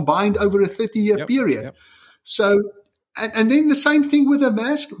vaccines combined over a 30-year period. Yep. So, and then the same thing with a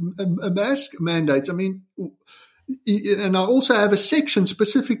mask mandate. I mean, and I also have a section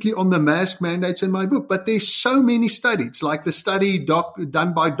specifically on the mask mandates in my book, but there's so many studies, like the study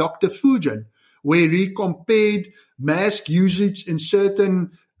done by Dr. Fujian, where he compared mask usage in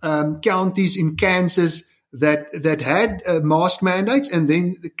certain counties in Kansas that had mask mandates and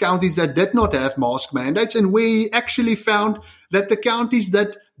then the counties that did not have mask mandates, and where he actually found that the counties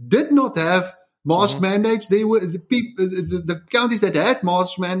that did not have mask mandates, they were the counties that had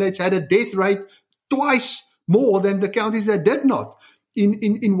mask mandates had a death rate twice more than the counties that did not,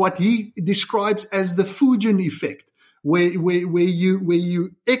 in what he describes as the Fujian effect, where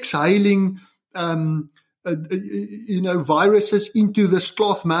you exhaling viruses into this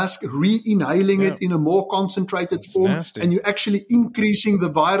cloth mask, re-inhaling it in a more concentrated form, nasty. And you're actually increasing the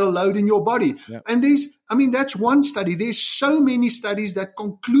viral load in your body. And that's one study. There's so many studies that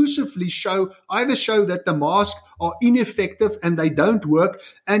conclusively either show that the masks are ineffective and they don't work,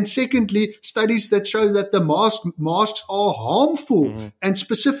 and secondly, studies that show that the masks are harmful and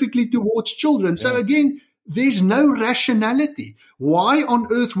specifically towards children. So again, there's no rationality. Why on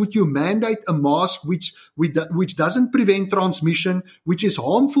earth would you mandate a mask which doesn't prevent transmission, which is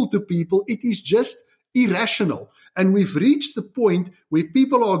harmful to people? It is just irrational. And we've reached the point where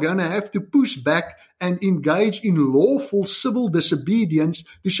people are going to have to push back and engage in lawful civil disobedience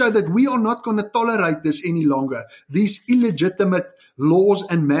to show that we are not going to tolerate this any longer. These illegitimate laws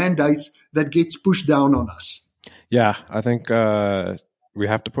and mandates that gets pushed down on us. Yeah, I think we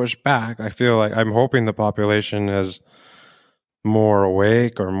have to push back. I feel like I'm hoping the population is more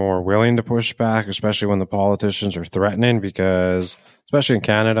awake or more willing to push back, especially when the politicians are threatening, because especially in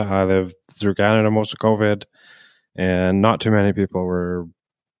Canada, I lived through Canada most of COVID, and not too many people were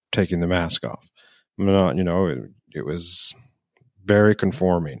taking the mask off. It was very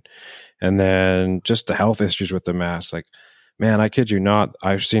conforming. And then just the health issues with the mask, like, man, I kid you not,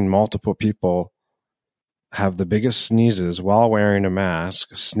 I've seen multiple people have the biggest sneezes while wearing a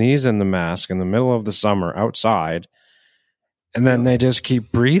mask, sneeze in the mask in the middle of the summer outside, and then they just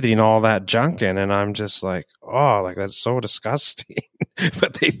keep breathing all that junk in, and I'm just like, oh, like that's so disgusting.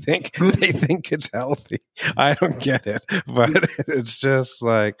 But they think it's healthy. I don't get it, but it's just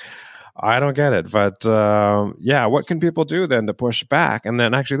like, I don't get it. But what can people do then to push back? And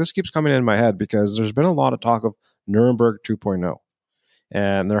then actually, this keeps coming in my head because there's been a lot of talk of Nuremberg 2.0.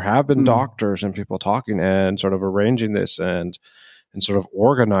 And there have been doctors and people talking and sort of arranging this and sort of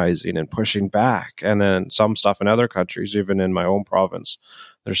organizing and pushing back. And then some stuff in other countries, even in my own province,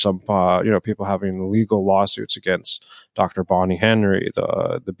 there's some people having legal lawsuits against Dr. Bonnie Henry,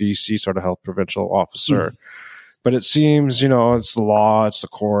 the BC sort of health provincial officer. But it seems, it's the law, it's the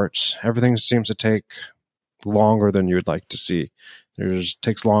courts. Everything seems to take longer than you'd like to see.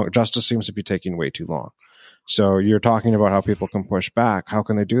 Justice seems to be taking way too long. So you're talking about how people can push back. How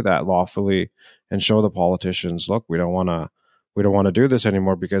can they do that lawfully and show the politicians, look, we don't want to do this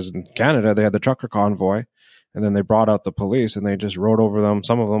anymore? Because in Canada, they had the trucker convoy, and then they brought out the police and they just rode over them,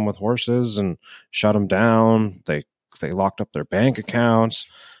 some of them with horses, and shut them down. They locked up their bank accounts.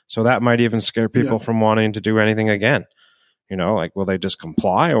 So that might even scare people from wanting to do anything again. Will they just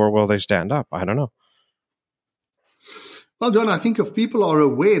comply or will they stand up? I don't know. Well, John, I think if people are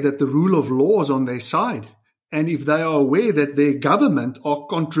aware that the rule of law is on their side, and if they are aware that their government are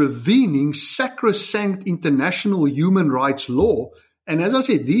contravening sacrosanct international human rights law, and as I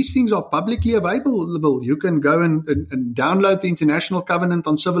said, these things are publicly available. You can go and download the International Covenant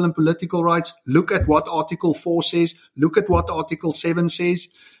on Civil and Political Rights, look at what Article 4 says, look at what Article 7 says,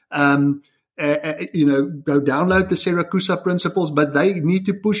 and go download the Siracusa principles, but they need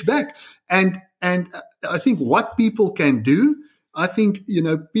to push back. And I think what people can do, I think,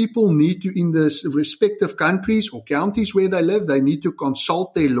 people need to, in the respective countries or counties where they live, they need to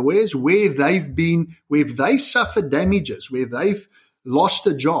consult their lawyers where they suffered damages, where they've lost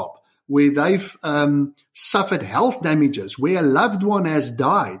a job, where they've suffered health damages, where a loved one has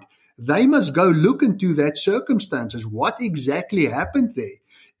died. They must go look into that circumstances. What exactly happened there?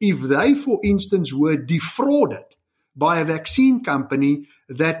 If they, for instance, were defrauded by a vaccine company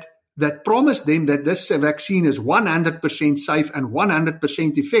that promised them that this vaccine is 100% safe and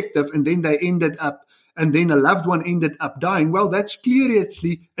 100% effective, and then a loved one ended up dying, well, that's clearly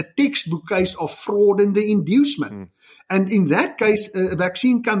a textbook case of fraud and the inducement. And in that case, a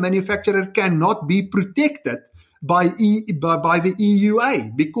vaccine manufacturer cannot be protected by the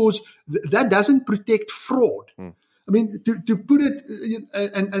EUA, because that doesn't protect fraud. I mean, to put it,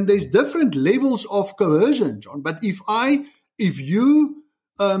 and there's different levels of coercion, John. But if a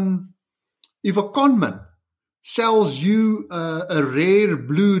conman sells you a rare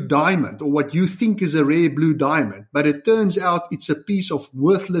blue diamond, or what you think is a rare blue diamond, but it turns out it's a piece of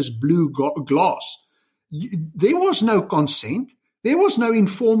worthless blue glass, there was no consent. There was no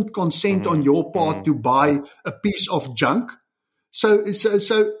informed consent on your part to buy a piece of junk. So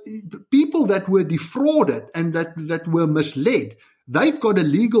people that were defrauded and that were misled, they've got a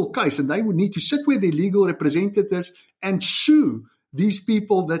legal case, and they would need to sit with their legal representatives and sue these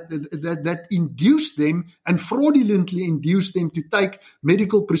people that induced them and fraudulently induced them to take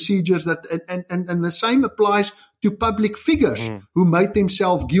medical procedures and the same applies to public figures who made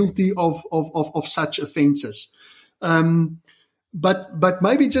themselves guilty of such offences. But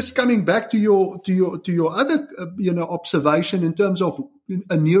maybe just coming back to your other observation in terms of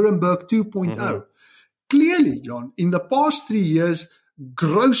a Nuremberg 2.0. Clearly, John, in the past 3 years,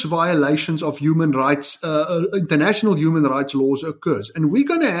 gross violations of human rights, international human rights laws occurs, and we're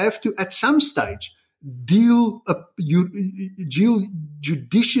going to have to, at some stage, deal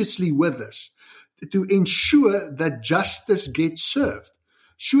judiciously with this to ensure that justice gets served.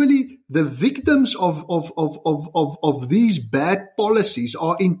 Surely the victims of these bad policies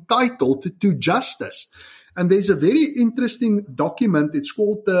are entitled to justice. And there's a very interesting document. It's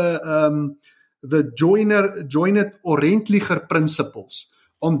called the Joyner-Orentlicher Principles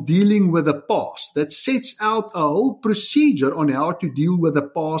on dealing with the past, that sets out a whole procedure on how to deal with the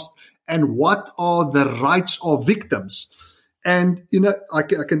past and what are the rights of victims. And, I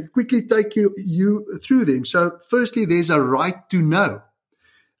can quickly take you through them. So firstly, there's a right to know.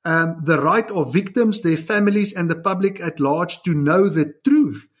 The right of victims, their families, and the public at large to know the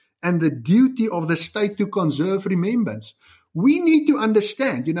truth, and the duty of the state to conserve remembrance. We need to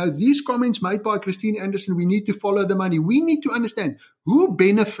understand, these comments made by Christine Anderson, we need to follow the money. We need to understand who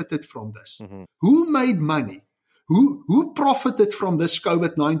benefited from this, who made money, who profited from this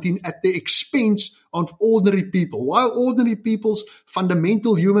COVID-19 at the expense of ordinary people. While ordinary people's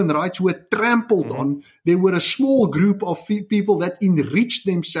fundamental human rights were trampled on, there were a small group of people that enriched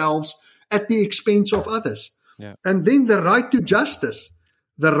themselves at the expense of others. Yeah. And then the right to justice,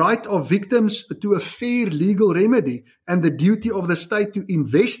 the right of victims to a fair legal remedy, and the duty of the state to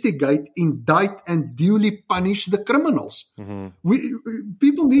investigate, indict, and duly punish the criminals.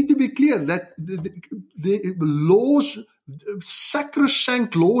 People need to be clear that the laws,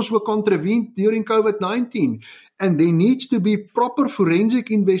 sacrosanct laws, were contravened during COVID-19, and there needs to be proper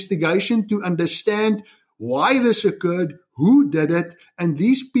forensic investigation to understand why this occurred, who did it, and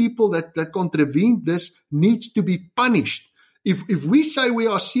these people that contravened this needs to be punished. If we say we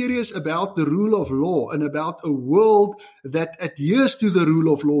are serious about the rule of law and about a world that adheres to the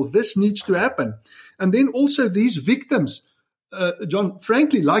rule of law, this needs to happen. And then also these victims, John,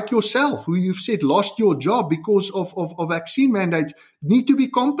 frankly, like yourself, who you've said lost your job because of vaccine mandates, need to be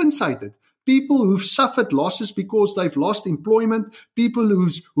compensated. People who've suffered losses because they've lost employment, people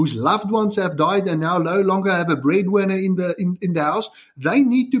whose loved ones have died and now no longer have a breadwinner in the house, they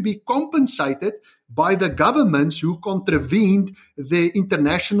need to be compensated by the governments who contravened their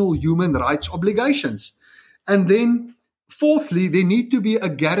international human rights obligations. And then, fourthly, there need to be a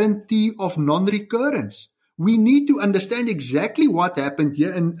guarantee of non-recurrence. We need to understand exactly what happened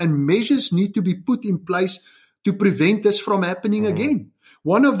here, and measures need to be put in place to prevent this from happening again.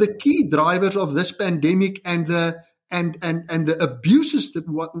 One of the key drivers of this pandemic and the abuses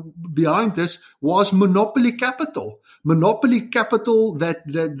behind this was monopoly capital. Monopoly capital that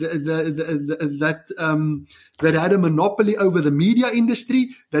had a monopoly over the media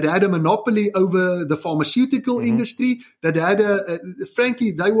industry, that had a monopoly over the pharmaceutical industry, that had frankly,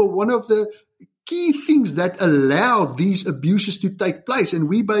 they were one of the key things that allowed these abuses to take place. And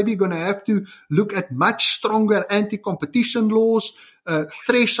we maybe going to have to look at much stronger anti-competition laws,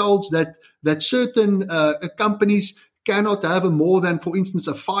 thresholds that certain companies cannot have a more than, for instance,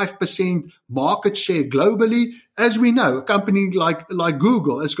 a 5% market share globally. As we know, a company like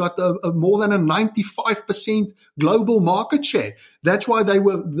Google has got a more than a 95% global market share. That's why they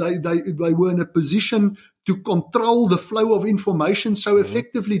were in a position to control the flow of information so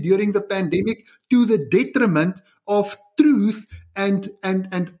effectively during the pandemic, to the detriment of truth and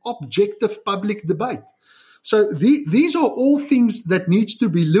objective public debate. So these are all things that needs to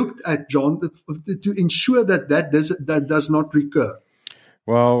be looked at, John, to ensure that does not recur.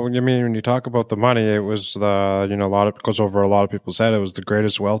 Well, I mean, when you talk about the money, it was goes over a lot of people's head. It was the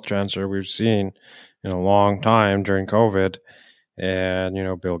greatest wealth transfer we've seen in a long time during COVID. And,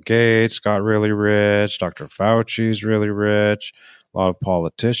 Bill Gates got really rich. Dr. Fauci's really rich. A lot of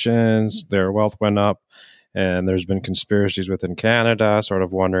politicians, their wealth went up. And there's been conspiracies within Canada, sort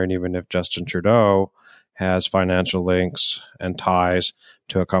of wondering even if Justin Trudeau has financial links and ties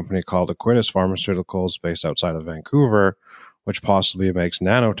to a company called Aquitas Pharmaceuticals based outside of Vancouver, which possibly makes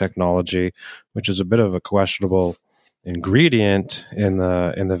nanotechnology, which is a bit of a questionable ingredient in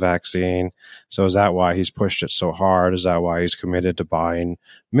the vaccine. So is that why he's pushed it so hard? Is that why he's committed to buying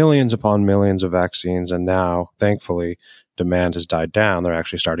millions upon millions of vaccines? And now, thankfully, demand has died down. They're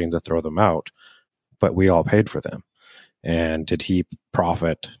actually starting to throw them out, but we all paid for them. And did he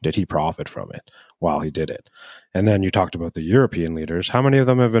profit from it while he did it? And then you talked about the European leaders. How many of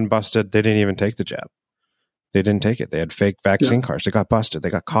them have been busted? They didn't even take the jab. They didn't take it. They had fake vaccine cards. They got busted.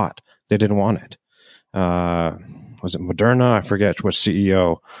 They got caught. They didn't want it. Was it Moderna? I forget what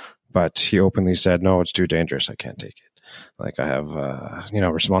CEO, but he openly said, no, it's too dangerous. I can't take it. Like, I have,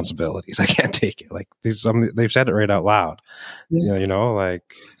 responsibilities. I can't take it. Like, they've said it right out loud. Yeah.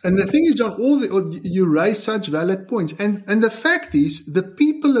 And the thing is, John, you raise such valid points, and the fact is, the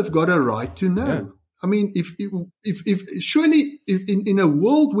people have got a right to know. Yeah. I mean, if in a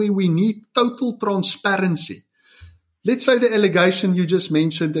world where we need total transparency, let's say the allegation you just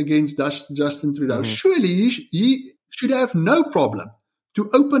mentioned against Justin Trudeau, surely he should have no problem to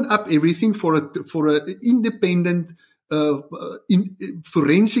open up everything for an independent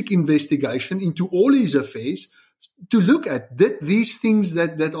forensic investigation into all his affairs, to look at these things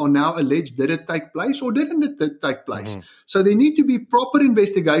that are now alleged, did it take place or didn't it take place? So there need to be proper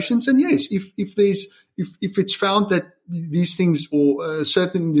investigations. And yes, if it's found that these things or a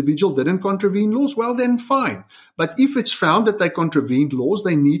certain individual didn't contravene laws, well, then fine. But if it's found that they contravened laws,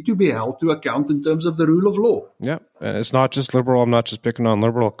 they need to be held to account in terms of the rule of law. Yeah, and it's not just liberal. I'm not just picking on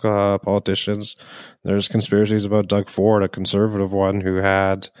liberal politicians. There's conspiracies about Doug Ford, a conservative one who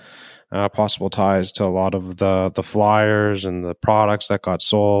had possible ties to a lot of the flyers and the products that got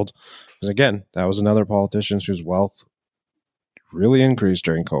sold. Because again, that was another politician whose wealth really increased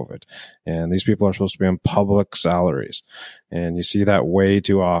during COVID. And these people are supposed to be on public salaries. And you see that way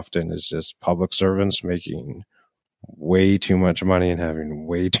too often is just public servants making way too much money and having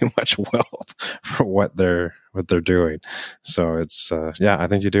way too much wealth for what they're doing. So it's I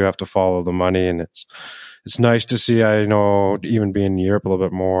think you do have to follow the money, and it's nice to see. I know, even being in Europe a little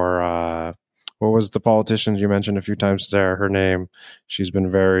bit more. What was the politician you mentioned a few times there? Her name. She's been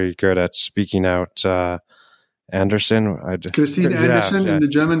very good at speaking out. Anderson, Christine Anderson in the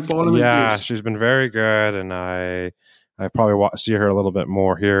German Parliament. Yeah, yes. She's been very good, and I probably see her a little bit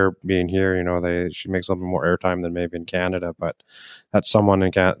more here. Being here, she makes a little bit more airtime than maybe in Canada. But that's someone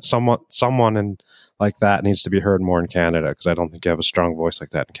like that needs to be heard more in Canada, because I don't think you have a strong voice like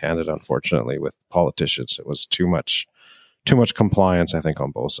that in Canada. Unfortunately, with politicians, it was too much compliance, I think,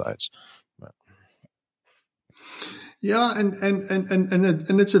 on both sides. Yeah, and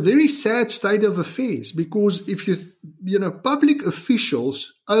it's a very sad state of affairs, because if public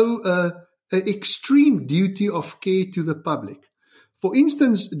officials owe an extreme duty of care to the public. For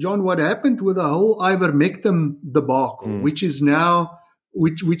instance, John, what happened with the whole ivermectin debacle, which is now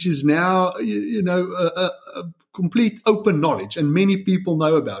a complete open knowledge, and many people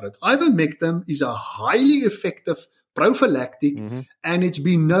know about it. Ivermectin is a highly effective prophylactic, and it's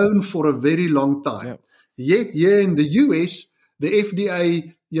been known for a very long time. Yep. Yet here in the US, the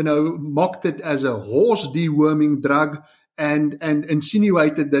FDA, mocked it as a horse deworming drug and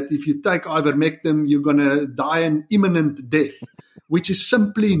insinuated that if you take ivermectin, you're going to die an imminent death, which is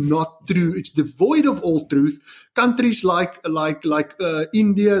simply not true. It's devoid of all truth. Countries like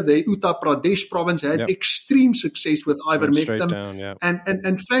India, the Uttar Pradesh province had extreme success with ivermectin.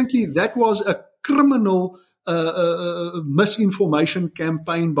 And frankly, that was a criminal misinformation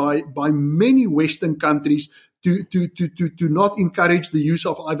campaign by many Western countries to not encourage the use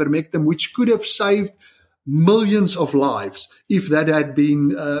of ivermectin, which could have saved millions of lives if that had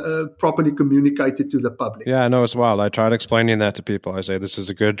been properly communicated to the public. Yeah, I know, it's wild. I tried explaining that to people. I say, this is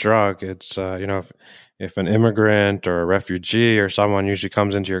a good drug. It's, if an immigrant or a refugee or someone usually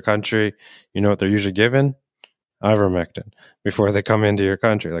comes into your country, you know what they're usually given? Ivermectin before they come into your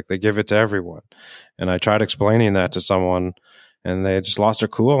country. Like, they give it to everyone. And I tried explaining that to someone, and they just lost their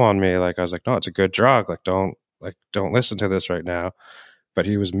cool on me. Like, I was like, no, it's a good drug. Don't listen to this right now. But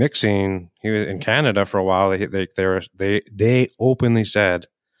he was mixing. He was in Canada for a while. They openly said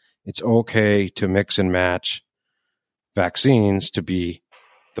it's okay to mix and match vaccines to be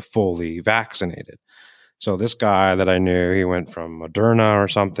the fully vaccinated. So this guy that I knew, he went from Moderna or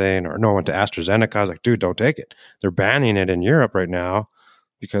something, went to AstraZeneca. I was like, dude, don't take it. They're banning it in Europe right now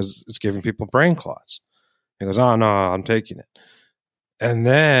because it's giving people brain clots. He goes, oh no, I'm taking it. And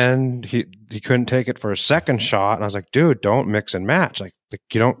then he couldn't take it for a second shot. And I was like, dude, don't mix and match. Like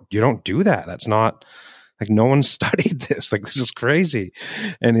you don't do that. That's not, like, no one studied this. Like, this is crazy.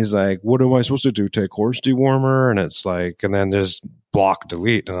 And he's like, what am I supposed to do? Take horse dewormer? And it's like, and then there's block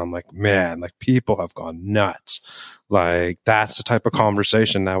delete. And I'm like, man, like, people have gone nuts. Like, that's the type of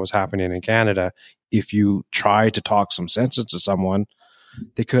conversation that was happening in Canada. If you try to talk some sense into someone,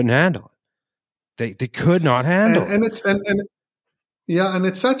 they couldn't handle it. They could not handle it. And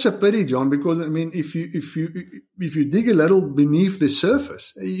it's such a pity, John, because I mean, if you dig a little beneath the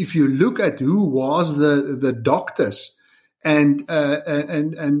surface, if you look at who was the doctors and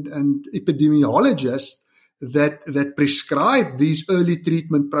epidemiologists that prescribed these early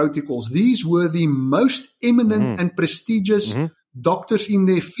treatment protocols, these were the most eminent and prestigious doctors in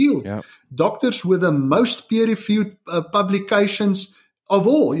their field. Yep. Doctors with the most peer-reviewed publications of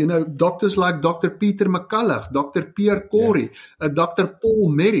all, doctors like Dr. Peter McCullough, Dr. Pierre Corey, Dr.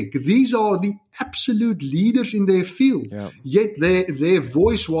 Paul Merrick. These are the absolute leaders in their field. Yet their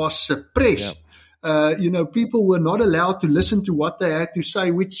voice was suppressed. People were not allowed to listen to what they had to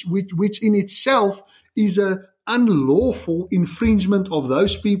say, which in itself is a unlawful infringement of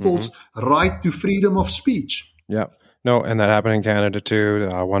those people's right to freedom of speech. Yeah. No, and that happened in Canada too.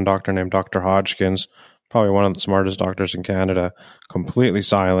 One doctor named Dr. Hodgkins, probably one of the smartest doctors in Canada, completely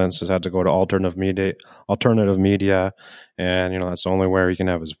silenced, has had to go to alternative media. And, that's the only way he can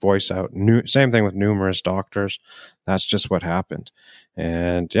have his voice out. Same thing with numerous doctors. That's just what happened.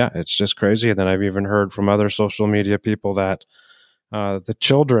 And yeah, it's just crazy. And then I've even heard from other social media people that the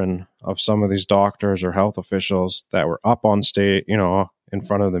children of some of these doctors or health officials that were up on stage, in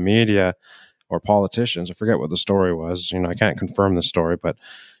front of the media or politicians, I forget what the story was. I can't confirm the story, but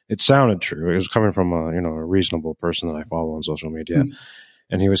it sounded true. It was coming from a reasonable person that I follow on social media.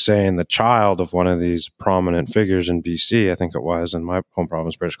 And he was saying the child of one of these prominent figures in BC, I think it was, in my home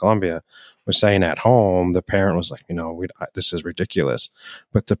province, British Columbia, was saying at home, the parent was like, this is ridiculous.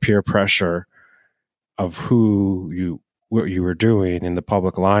 But the peer pressure of what you were doing in the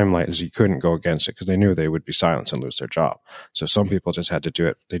public limelight is you couldn't go against it because they knew they would be silenced and lose their job. So some people just had to do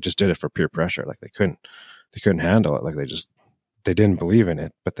it. They just did it for peer pressure. Like they couldn't handle it. Like they didn't believe in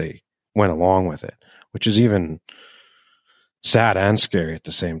it, but they went along with it, which is even sad and scary at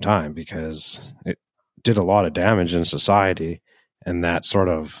the same time because it did a lot of damage in society, and that sort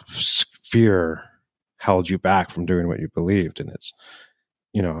of fear held you back from doing what you believed. And it's,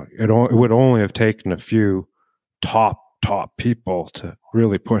 it would only have taken a few top people to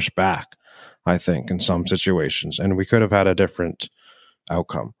really push back, I think, in some situations, and we could have had a different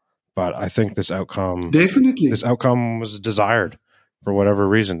outcome. But I think this outcome was desired for whatever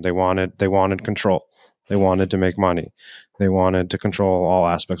reason. They wanted control. They wanted to make money. They wanted to control all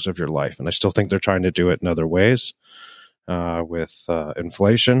aspects of your life. And I still think they're trying to do it in other ways. With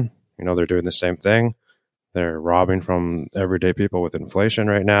inflation, they're doing the same thing. They're robbing from everyday people with inflation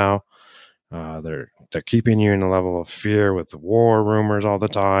right now. They're keeping you in a level of fear with the war rumors all the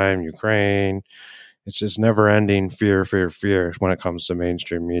time, Ukraine. It's just never-ending fear when it comes to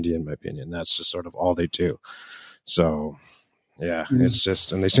mainstream media, in my opinion. That's just sort of all they do. So, yeah, it's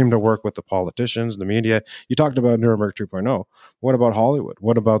just, and they seem to work with the politicians, the media. You talked about Nuremberg 2.0. What about Hollywood?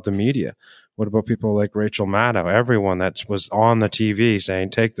 What about the media? What about people like Rachel Maddow? Everyone that was on the TV saying,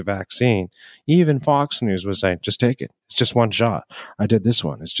 take the vaccine. Even Fox News was saying, just take it. It's just one shot. I did this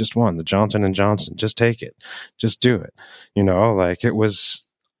one. It's just one. The Johnson & Johnson. Just take it. Just do it. It was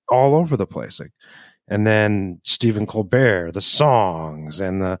all over the place. And then Stephen Colbert, the songs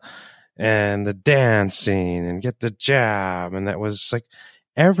and the dancing and get the jab. And that was like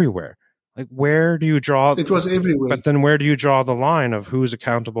everywhere. Like, where do you draw? It was everywhere. But then where do you draw the line of who's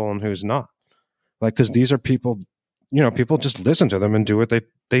accountable and who's not? Like, because these are people, people just listen to them and do what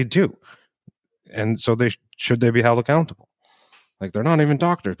they do. and so should they be held accountable? Like, they're not even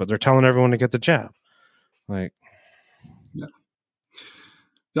doctors, but they're telling everyone to get the jab. Like,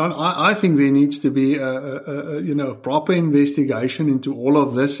 John, I think there needs to be a proper investigation into all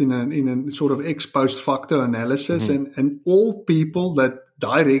of this in a sort of ex post facto analysis, and all people that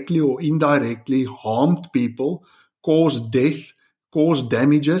directly or indirectly harmed people, caused death, caused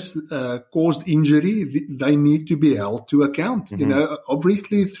damages, caused injury, they need to be held to account.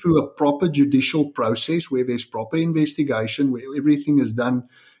 Obviously through a proper judicial process where there's proper investigation, where everything is done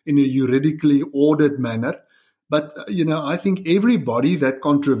in a juridically ordered manner. But, I think everybody that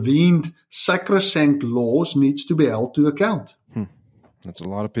contravened sacrosanct laws needs to be held to account. That's a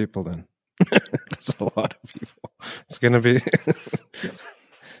lot of people then. That's a lot of people. It's going to be...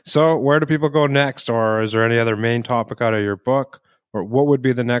 So where do people go next? Or is there any other main topic out of your book? Or what would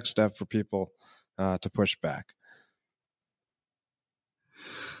be the next step for people to push back?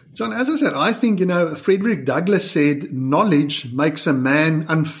 John, as I said, I think, Frederick Douglass said, knowledge makes a man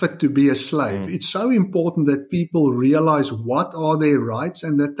unfit to be a slave. It's so important that people realize what are their rights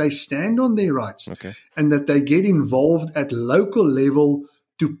and that they stand on their rights, and that they get involved at local level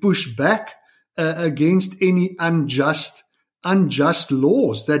to push back against any unjust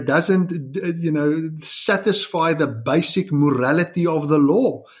laws that doesn't, satisfy the basic morality of the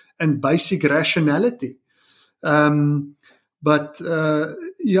law and basic rationality. I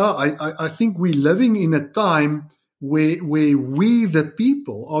think we're living in a time where we, the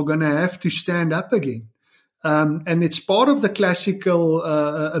people, are going to have to stand up again. And it's part of the classical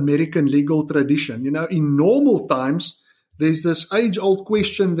American legal tradition. In normal times, there's this age-old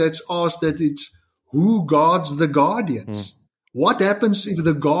question that's asked, that it's who guards the guardians? What happens if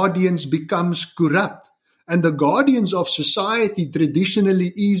the guardians becomes corrupt? And the guardians of society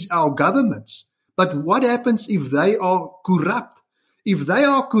traditionally is our governments. But what happens if they are corrupt? If they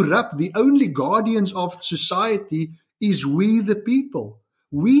are corrupt, the only guardians of society is we, the people.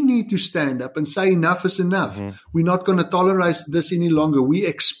 We need to stand up and say enough is enough. We're not going to tolerate this any longer. We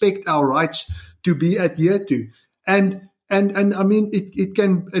expect our rights to be adhered to. And I mean, it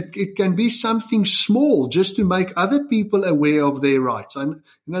can be something small just to make other people aware of their rights. And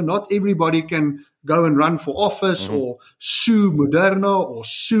not everybody can go and run for office or sue Moderna or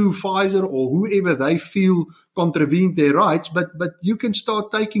sue Pfizer or whoever they feel contravened their rights, but you can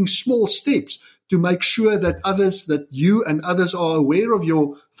start taking small steps to make sure that you and others are aware of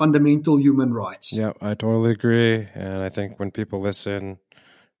your fundamental human rights. Yeah, I totally agree. And I think when people listen,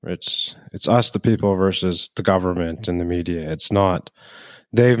 it's us, the people, versus the government and the media. It's not,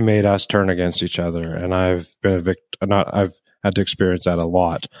 they've made us turn against each other. And I've been I've had to experience that a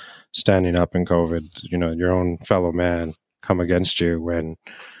lot, standing up in COVID, your own fellow man come against you when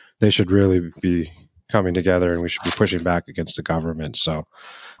they should really be coming together, and we should be pushing back against the government. So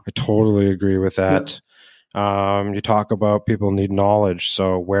I totally agree with that. Yep. You talk about people need knowledge.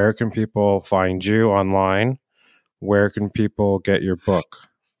 So where can people find you online? Where can people get your book?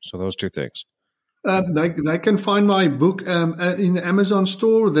 So those two things. They can find my book in the Amazon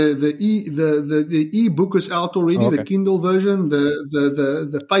store. The e-book is out already, the Kindle version.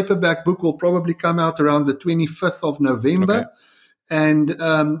 The paperback book will probably come out around the 25th of November. And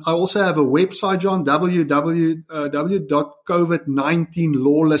I also have a website, John,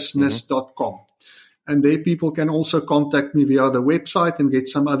 www.covid19lawlessness.com. And there people can also contact me via the website and get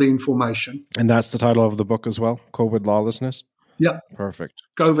some other information. And that's the title of the book as well, COVID Lawlessness? Yeah. Perfect.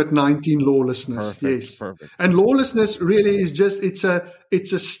 COVID-19 lawlessness. Perfect. Yes. Perfect. And lawlessness really is just, it's a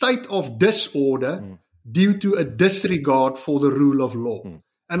state of disorder due to a disregard for the rule of law.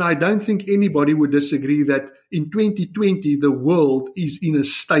 And I don't think anybody would disagree that in 2020, the world is in a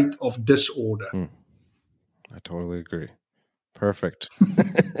state of disorder. I totally agree. Perfect.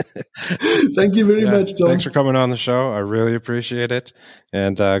 Thank you very much, John. Thanks for coming on the show. I really appreciate it.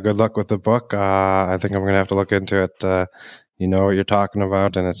 And good luck with the book. I think I'm going to have to look into it. You know what you're talking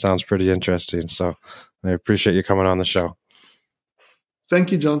about, and it sounds pretty interesting. So I appreciate you coming on the show.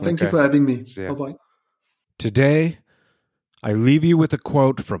 Thank you, John. Thank you for having me. See ya. Bye-bye. Today, I leave you with a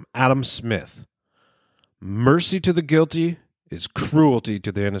quote from Adam Smith. Mercy to the guilty is cruelty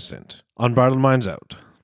to the innocent. Unbridled Minds out.